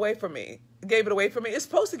 Give it away for me. Gave it away for me. It's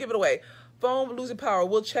supposed to give it away. Phone losing power.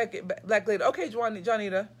 We'll check it back later. Okay,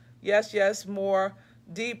 Johnita. Yes, more.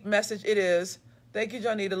 Deep message it is. Thank you,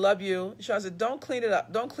 Johnita. Love you. Sean said, don't clean it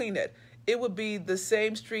up. Don't clean it. It would be the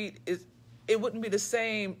same street. It wouldn't be the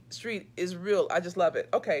same street is real. I just love it.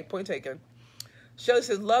 Okay, point taken. Shelley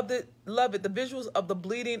says, love it. The visuals of the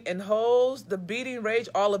bleeding and holes, the beating, rage,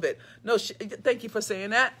 all of it. No, thank you for saying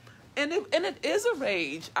that. And it is a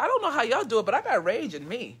rage. I don't know how y'all do it, but I got rage in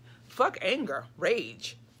me. Fuck anger,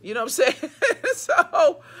 rage. You know what I'm saying?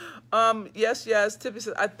 So, yes. Tiffany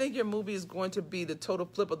says, I think your movie is going to be the total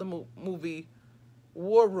flip of the movie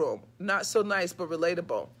War Room. Not so nice, but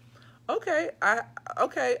relatable. Okay, I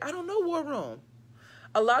don't know War Room.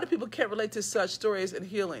 A lot of people can't relate to such stories and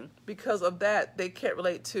healing. Because of that,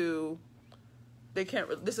 this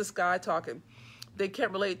is Sky talking. They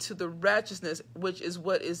can't relate to the righteousness, which is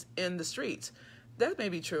what is in the streets. That may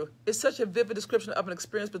be true. It's such a vivid description of an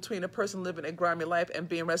experience between a person living a grimy life and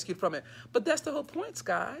being rescued from it. But that's the whole point,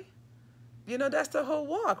 Sky. You know, that's the whole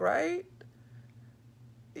walk, right?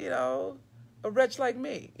 You know, a wretch like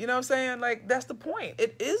me. You know what I'm saying? Like, that's the point.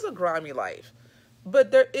 It is a grimy life.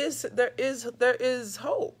 But there is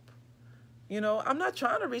hope. You know, I'm not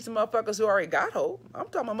trying to reach the motherfuckers who already got hope. I'm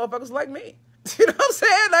talking about motherfuckers like me. You know what I'm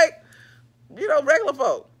saying? Like, you know, regular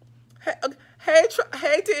folk. Hey,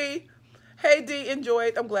 T. Hey, D, enjoy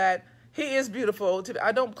it. I'm glad. He is beautiful.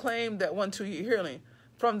 I don't claim that 1-2 year healing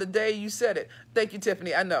from the day you said it. Thank you,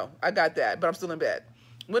 Tiffany. I know. I got that, but I'm still in bed.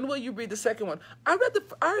 When will you read the second one? I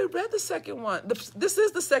already read the second one. This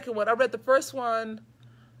is the second one. I read the first one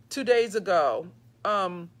 2 days ago.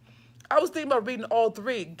 I was thinking about reading all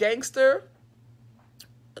three. Gangster,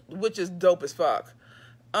 which is dope as fuck.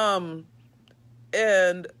 And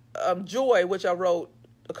Joy, which I wrote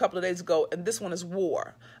a couple of days ago, and this one is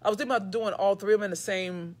War. I was thinking about doing all three of them in the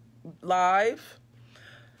same live.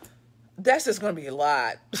 That's just going to be a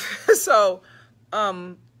lot. So,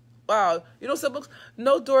 wow. You don't sell books?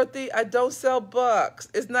 No, Dorothy, I don't sell books.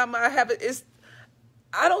 It's not my habit.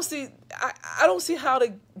 I don't see how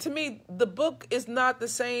to me, the book is not the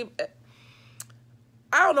same.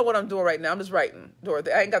 I don't know what I'm doing right now. I'm just writing,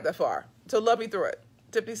 Dorothy. I ain't got that far. So love me through it.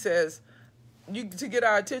 Tiffany says, to get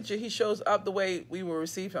our attention, he shows up the way we will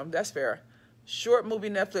receive him. That's fair. Short movie,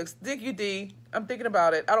 Netflix. Dig you, D. I'm thinking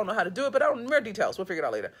about it. I don't know how to do it, but I don't more details. We'll figure it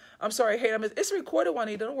out later. I'm sorry. Hey, it's recorded,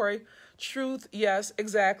 Juanita. Don't worry. Truth, yes,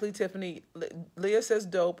 exactly, Tiffany. Leah says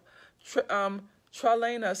dope.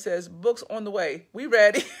 Tralena says books on the way. We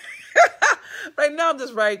ready. Right now I'm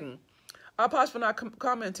just writing. I'll pause for not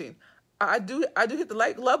commenting. I do hit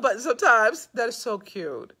the love button sometimes. That is so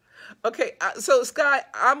cute. Okay, so Sky,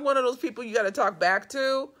 I'm one of those people you got to talk back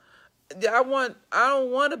to. I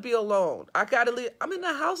don't want to be alone. I got to leave. I'm in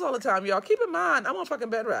the house all the time, y'all. Keep in mind, I'm on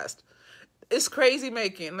fucking bed rest. It's crazy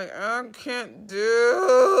making. Like, I can't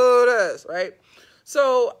do this, right?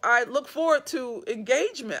 So I look forward to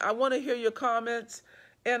engagement. I want to hear your comments,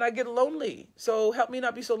 and I get lonely. So help me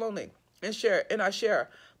not be so lonely and share. And I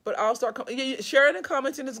share. But I'll start sharing and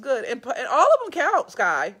commenting is good, and all of them count.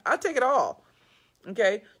 Sky, I take it all.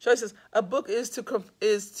 Okay, Shirley says a book is too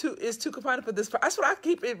confined for this. That's what I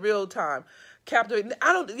keep it real time, captivating.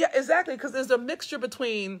 Exactly, because there's a mixture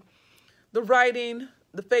between the writing,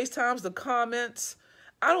 the FaceTimes, the comments.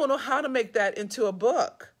 I don't know how to make that into a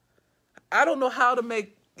book. I don't know how to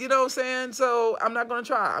make, you know what I'm saying? So I'm not going to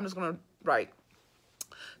try. I'm just going to write.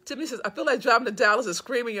 Tiffany says, I feel like driving to Dallas and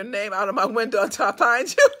screaming your name out of my window until I find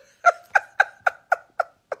you.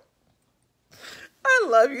 I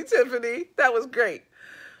love you, Tiffany. That was great.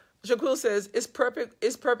 Shaquille says, it's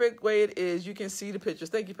perfect way it is. You can see the pictures.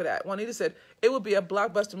 Thank you for that. Juanita said, it would be a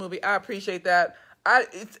blockbuster movie. I appreciate that. I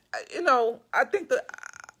think that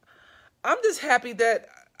I'm just happy that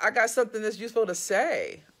I got something that's useful to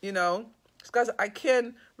say, you know, because I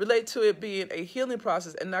can relate to it being a healing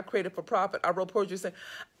process and not created for profit. I wrote poetry saying,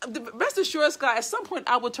 rest assured, Scott, at some point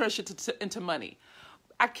I will turn shit into money.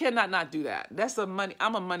 I cannot not do that.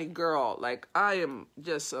 I'm a money girl. Like, I am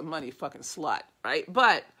just a money fucking slut, right?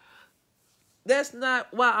 But that's not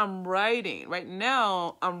why I'm writing. Right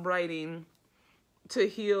now, I'm writing to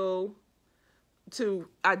heal, to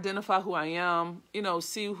identify who I am, you know,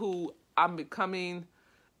 see who I'm becoming,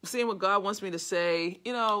 seeing what God wants me to say,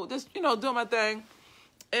 you know, just, you know, doing my thing.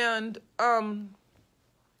 And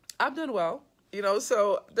I've done well, you know,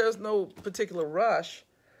 so there's no particular rush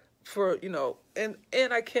for, you know, and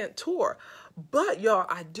I can't tour. But, y'all,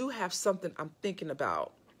 I do have something I'm thinking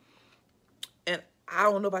about. And I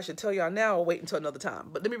don't know if I should tell y'all now or wait until another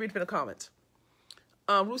time. But let me read from the comments.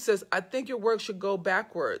 Ruth says, I think your work should go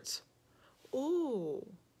backwards. Ooh,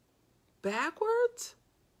 backwards?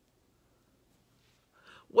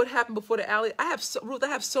 What happened before the alley? Ruth, I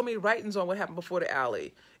have so many writings on what happened before the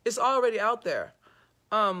alley. It's already out there.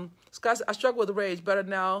 Scott said, I struggle with rage. Better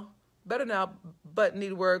now, but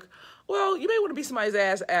need work. Well, you may want to be somebody's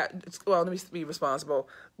ass well, let me be responsible.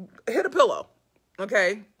 Hit a pillow,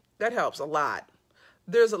 okay? That helps a lot.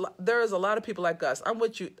 There is a lot of people like us. I'm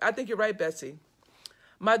with you. I think you're right, Betsy.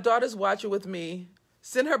 My daughter's watching with me.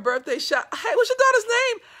 Send her birthday shot. Hey, what's your daughter's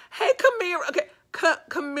name? Hey, Kamira. Okay,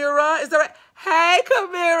 Kamira, is that right? Hey,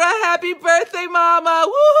 Kamira, happy birthday,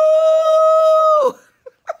 mama. Woohoo!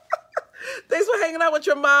 Thanks for hanging out with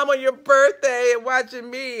your mom on your birthday and watching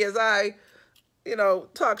me as I, you know,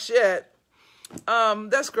 talk shit.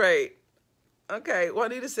 That's great. Okay,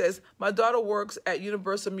 Juanita says, my daughter works at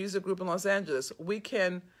Universal Music Group in Los Angeles. We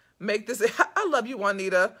can make this. I love you,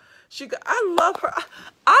 Juanita. I love her.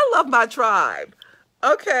 I love my tribe.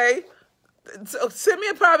 Okay. So send me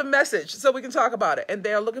a private message so we can talk about it. And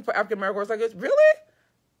they're looking for African American workers like this. Really?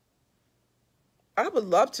 I would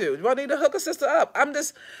love to. You want to hook a sister up? I'm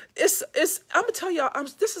gonna tell y'all,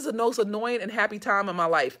 this is the most annoying and happy time in my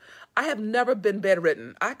life. I have never been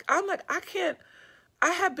bedridden. I'm like, I can't.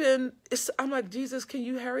 I'm like, Jesus, can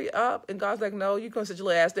you hurry up? And God's like, no, you're going to sit your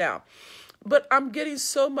little ass down. But I'm getting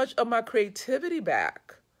so much of my creativity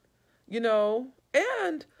back, you know?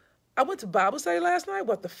 And I went to Bible study last night.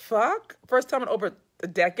 What the fuck? First time in over a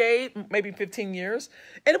decade, maybe 15 years.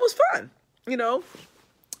 And it was fun, you know?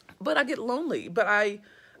 But I get lonely, but I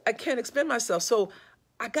can't expend myself. So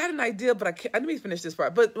I got an idea, but I can't. Let me finish this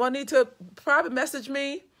part. But Juanita, private message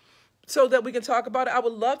me so that we can talk about it. I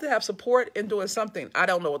would love to have support in doing something. I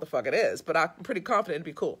don't know what the fuck it is, but I'm pretty confident it'd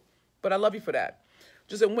be cool. But I love you for that.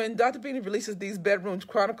 Just when Dr. Beanie releases these Bedroom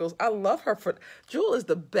Chronicles, I love her for. Jewel is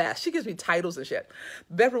the best. She gives me titles and shit.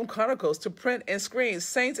 Bedroom Chronicles to print and screen.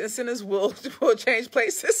 Saints and sinners will change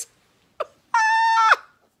places.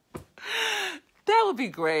 That would be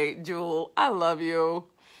great, Jewel. I love you.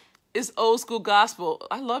 It's old school gospel.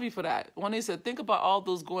 I love you for that. Juanita said, think about all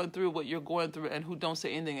those going through what you're going through and who don't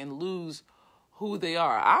say anything and lose who they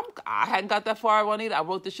are. I hadn't got that far, Juanita. I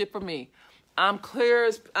wrote this shit for me. I'm clear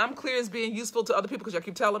as being useful to other people because y'all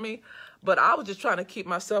keep telling me, but I was just trying to keep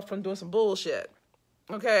myself from doing some bullshit.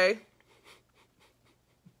 Okay?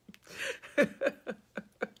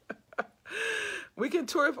 We can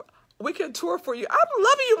tour for you. I'm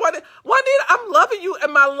loving you, Juanita. I'm loving you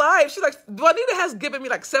in my life. She's like, Juanita has given me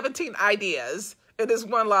like 17 ideas in this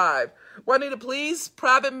one live. Juanita, please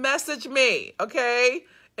private message me, okay?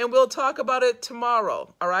 And we'll talk about it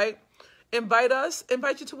tomorrow, all right? Invite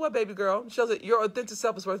you to what, baby girl? She said, your authentic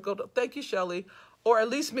self is worth gold. Thank you, Shelly. Or at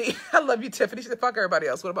least me. I love you, Tiffany. She said, fuck everybody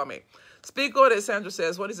else. What about me? Speak on it, Sandra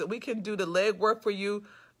says. What is it? We can do the leg work for you.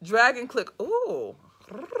 Drag and click. Ooh.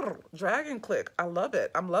 Drag and click. I love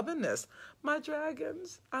it. I'm loving this. My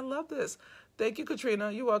dragons. I love this. Thank you,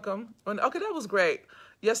 Katrina. You're welcome. Okay, that was great.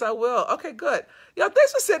 Yes, I will. Okay, good. Y'all,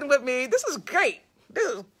 thanks for sitting with me. This is great. This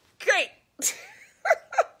is great.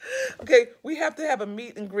 Okay, we have to have a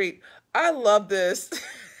meet and greet. I love this.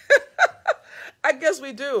 I guess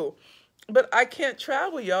we do. But I can't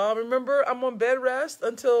travel, y'all. Remember, I'm on bed rest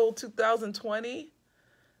until 2020.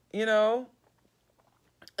 You know?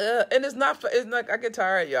 And it's like I get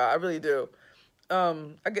tired, y'all. I really do. I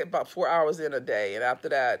get about 4 hours in a day. And after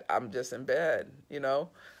that, I'm just in bed, you know?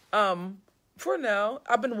 For now,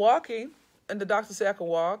 I've been walking. And the doctor said I can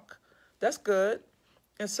walk. That's good.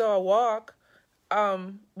 And so I walk.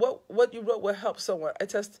 What you wrote will help someone. I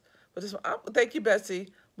test with this one. Thank you, Betsy.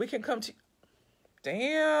 We can come to.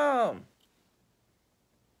 Damn.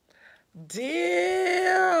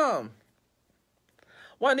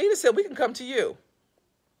 Juanita said we can come to you.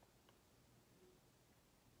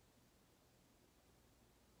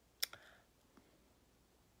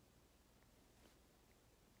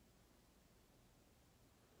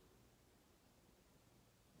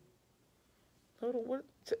 Hold on, what?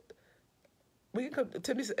 We can come.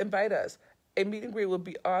 Tiffany said, invite us. A meet and greet would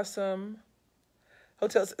be awesome.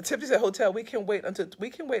 Hotels. Tiffany said, hotel. We can wait until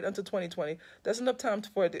 2020. That's enough time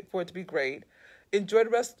for it to be great. Enjoy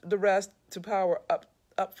the rest to power up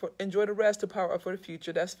for. Enjoy the rest to power up for the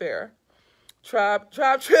future. That's fair. Tribe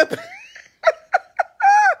trip.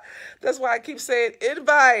 That's why I keep saying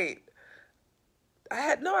invite. I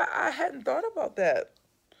hadn't thought about that.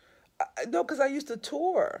 No, because I used to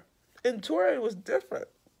tour, and touring was different.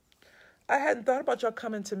 I hadn't thought about y'all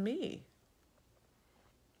coming to me.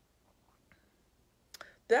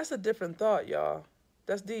 That's a different thought, y'all.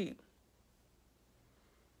 That's deep.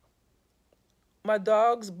 My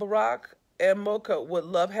dogs, Barack and Mocha, would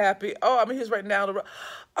love Happy. Oh, I mean, he's right now.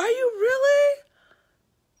 Are you really?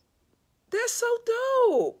 That's so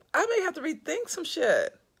dope. I may have to rethink some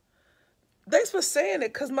shit. Thanks for saying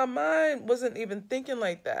it, because my mind wasn't even thinking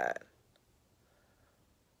like that.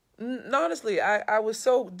 Honestly, I was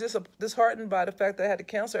so disheartened by the fact that I had to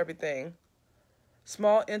cancel everything.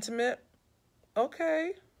 Small, intimate.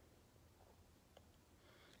 Okay.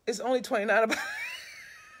 It's only 29 of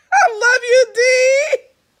I love you, D.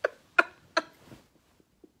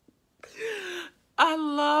 I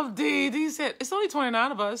love D. D said, it's only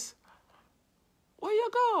 29 of us. Where you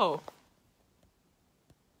go?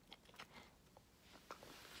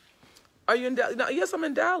 Are you in Dallas? No, yes, I'm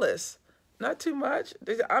in Dallas. Not too much.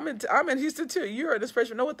 I'm in Houston too. You're in this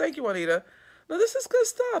freshman. No, well, thank you, Juanita. No, this is good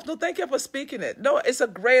stuff. No, thank you for speaking it. No, it's a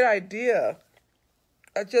great idea.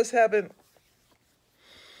 I just haven't.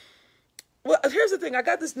 Well, here's the thing. I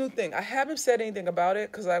got this new thing. I haven't said anything about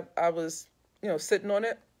it because I was, sitting on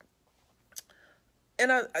it.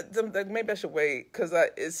 And I maybe I should wait because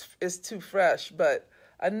it's too fresh. But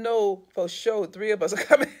I know for sure 3 of us are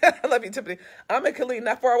coming. I love you, Tiffany. I'm in Killeen,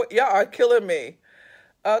 not far away. Y'all are killing me.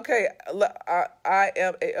 Okay,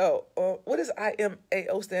 IMAO. What does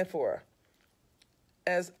IMAO stand for?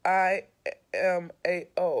 As IMAO.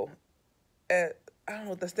 I don't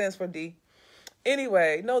know what that stands for, D.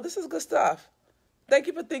 Anyway, no, this is good stuff. Thank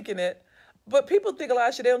you for thinking it. But people think a lot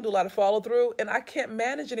of shit. They don't do a lot of follow through, and I can't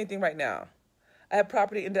manage anything right now. I have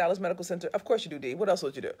property in Dallas Medical Center. Of course you do, D. What else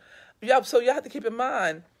would you do? Yeah, so you have to keep in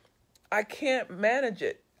mind, I can't manage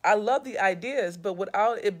it. I love the ideas, but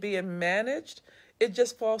without it being managed, it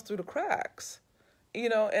just falls through the cracks.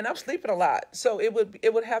 And I'm sleeping a lot, so it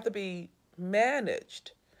would have to be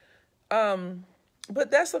managed.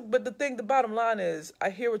 But the bottom line is, I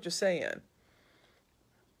hear what you're saying.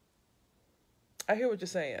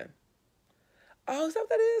 Oh, is that what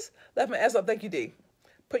that is? Left my ass up. Thank you, D.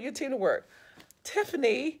 Put your team to work.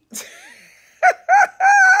 Tiffany.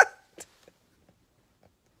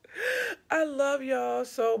 I love y'all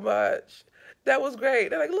so much. That was great.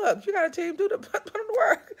 They're like, look, you got a team, put them to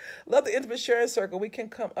work. Love the intimate sharing circle. We can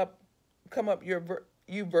come up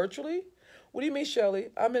you virtually. What do you mean, Shelley?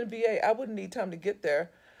 I'm in VA. I wouldn't need time to get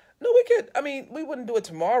there. No, we could. I mean, we wouldn't do it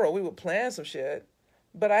tomorrow. We would plan some shit.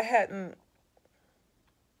 But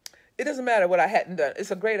it doesn't matter what I hadn't done.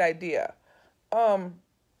 It's a great idea. I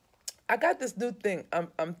got this new thing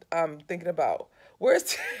I'm thinking about.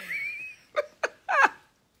 Where's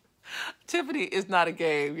Tiffany is not a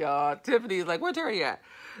game, y'all. Tiffany is like, where Terry at?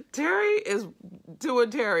 Terry is doing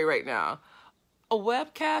Terry right now. A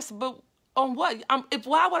webcast, but on what?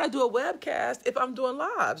 Why would I do a webcast if I'm doing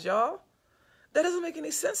lives, y'all? That doesn't make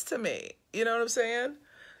any sense to me. You know what I'm saying?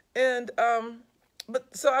 And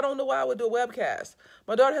but so I don't know why I would do a webcast.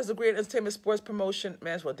 My daughter has a degree in entertainment, sports promotion,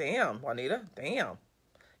 management. Well, damn, Juanita, damn,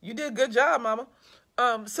 you did a good job, Mama.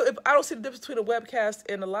 So if I don't see the difference between a webcast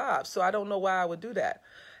and a live, so I don't know why I would do that.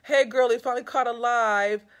 Hey, girlie, finally caught a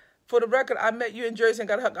live. For the record, I met you in Jersey and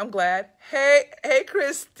got a hug. I'm glad. Hey,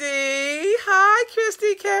 Christy. Hi,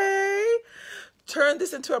 Christy K. Turn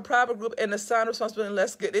this into a private group and assign responsibility and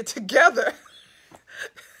let's get it together.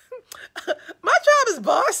 My job is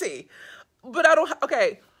bossy, but I don't.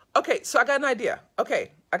 Okay, so I got an idea.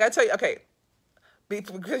 Okay, I got to tell you. Okay,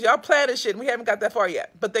 because y'all planning shit and we haven't got that far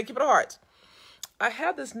yet, but thank you for the hearts. I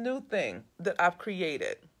have this new thing that I've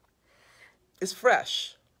created. It's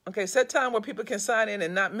fresh. Okay, set time where people can sign in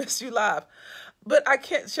and not miss you live. But I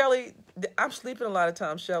can't, Shelly, I'm sleeping a lot of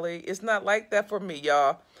times, Shelly. It's not like that for me,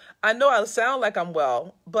 y'all. I know I sound like I'm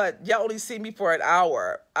well, but y'all only see me for an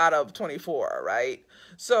hour out of 24, right?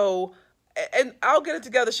 So, and I'll get it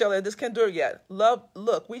together, Shelly. I just can't do it yet.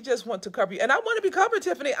 Look, we just want to cover you. And I want to be covered,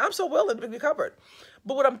 Tiffany. I'm so willing to be covered.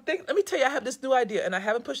 But what I'm thinking, let me tell you, I have this new idea, and I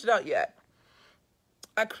haven't pushed it out yet.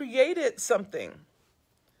 I created something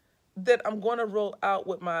that I'm going to roll out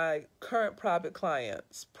with my current private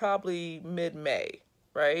clients, probably mid-May,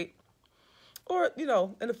 right? Or in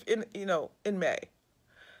May,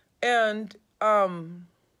 and I'm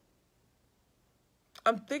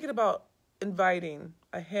thinking about inviting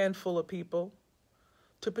a handful of people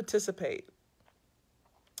to participate.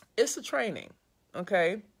 It's a training,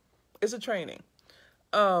 okay? It's a training,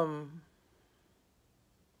 but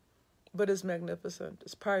it's magnificent.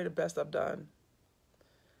 It's probably the best I've done.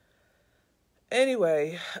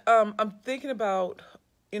 Anyway, I'm thinking about,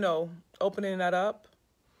 opening that up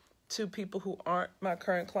to people who aren't my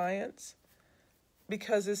current clients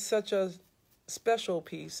because it's such a special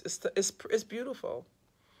piece. It's beautiful.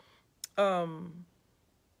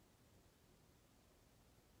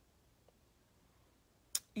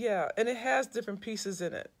 Yeah, and it has different pieces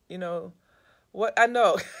in it. What I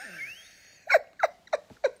know.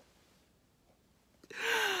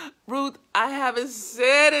 Ruth, I haven't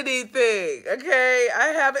said anything, okay?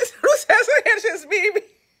 I haven't. Ruth says it's just me.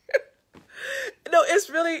 No, it's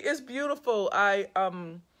beautiful.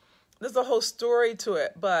 There's a whole story to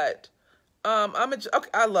it, but okay,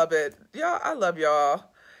 I love it. Y'all, I love y'all.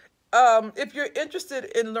 If you're interested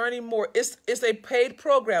in learning more, it's a paid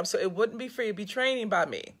program, so it wouldn't be free. It'd be training by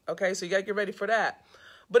me, okay? So you gotta get ready for that.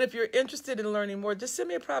 But if you're interested in learning more, just send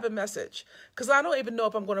me a private message because I don't even know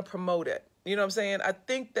if I'm going to promote it. You know what I'm saying? I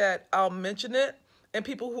think that I'll mention it, and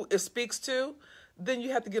people who it speaks to, then we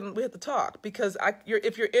have to talk because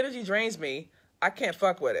if your energy drains me, I can't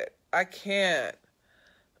fuck with it. I can't.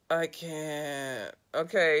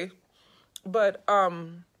 Okay. But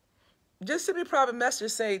just send me a private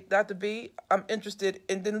message, say, Dr. B, I'm interested,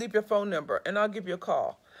 and then leave your phone number, and I'll give you a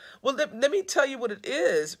call. Well, let me tell you what it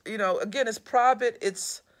is. Again, it's private.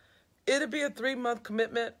 It'll be a 3-month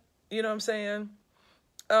commitment. You know what I'm saying?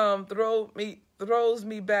 Throws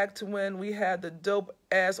me back to when we had the dope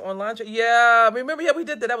ass online. Yeah, remember? Yeah, we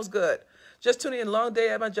did that. That was good. Just tuning in. Long day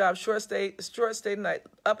at my job. Short stay night.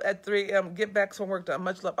 Up at 3 a.m. Get back some work done.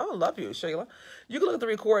 Much love. Oh, I love you, Shayla. You can look at the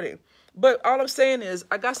recording. But all I'm saying is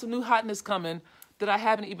I got some new hotness coming that I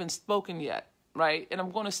haven't even spoken yet, right? And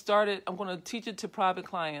I'm going to start it. I'm going to teach it to private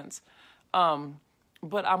clients.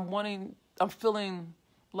 But I'm feeling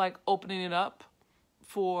like opening it up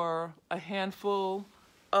for a handful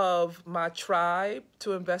of my tribe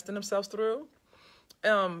to invest in themselves through.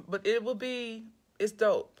 But it's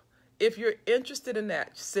dope. If you're interested in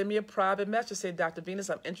that, send me a private message. Say, Dr. Venus,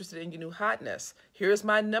 I'm interested in your new hotness. Here's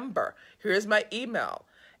my number. Here's my email.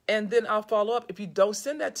 And then I'll follow up. If you don't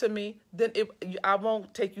send that to me, then I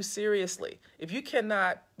won't take you seriously. If you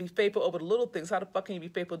cannot be faithful over the little things, how the fuck can you be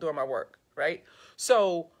faithful doing my work, right?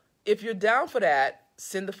 So if you're down for that,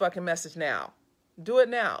 send the fucking message now. Do it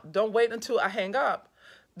now. Don't wait until I hang up.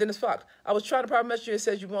 Then it's fucked. I was trying to private message you. It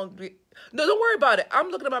says you won't be. No, don't worry about it. I'm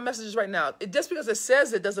looking at my messages right now. Just because it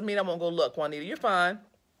says it doesn't mean I won't go look, Juanita. You're fine.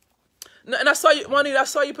 No, and I saw you, Juanita. I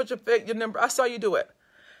saw you put your number. I saw you do it.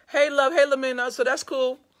 Hey, love. Hey, Lamina. So that's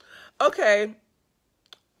cool. Okay.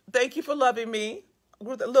 Thank you for loving me.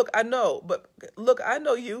 Look, I know, but look, I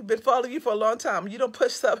know you. Been following you for a long time. You don't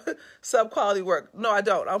push sub quality work. No, I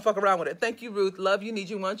don't. I don't fuck around with it. Thank you, Ruth. Love you, need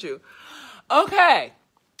you, want you. Okay.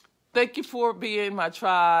 Thank you for being my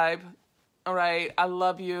tribe. All right. I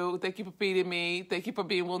love you. Thank you for feeding me. Thank you for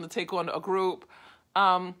being willing to take on a group.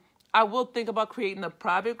 I will think about creating a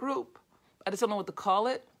private group. I just don't know what to call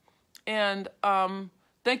it. And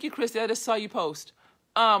thank you, Christy. I just saw you post.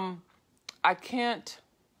 I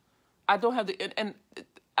don't have the, and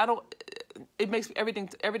I don't, it makes me, everything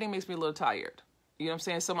makes me a little tired. You know what I'm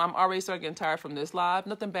saying? So I'm already starting getting tired from this live.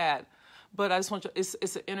 Nothing bad, but I just want you,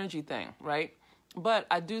 it's an energy thing, right? But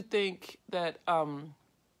I do think that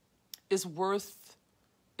it's worth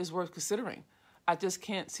considering. I just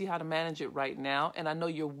can't see how to manage it right now. And I know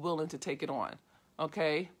you're willing to take it on.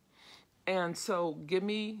 Okay. And so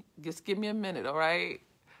just give me a minute. All right.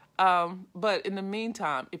 But in the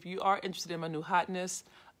meantime, if you are interested in my new hotness,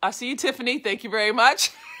 I see you, Tiffany. Thank you very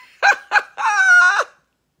much.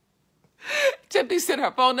 Tiffany sent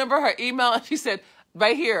her phone number, her email, and she said,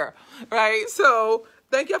 right here, right? So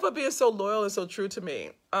thank you for being so loyal and so true to me.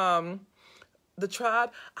 The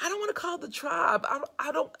tribe, I don't want to call it the tribe.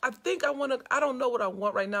 I don't know what I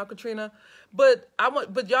want right now, Katrina, but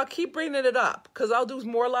y'all keep bringing it up because I'll do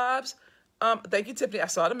more lives. Thank you, Tiffany. I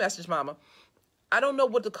saw the message, Mama. I don't know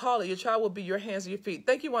what to call it. Your child will be your hands and your feet.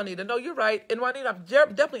 Thank you, Juanita. No, you're right. And Juanita, I'm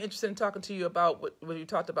definitely interested in talking to you about what you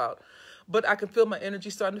talked about. But I can feel my energy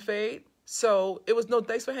starting to fade. So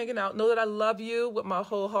thanks for hanging out. Know that I love you with my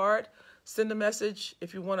whole heart. Send a message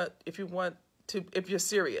if you're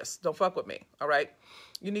serious. Don't fuck with me. All right.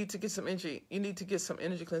 You need to get some energy. You need to get some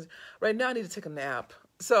energy cleansing. Right now I need to take a nap.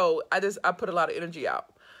 So I put a lot of energy out.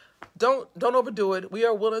 Don't overdo it. We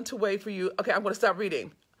are willing to wait for you. Okay, I'm going to stop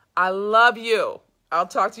reading. I love you. I'll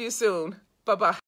talk to you soon. Bye-bye.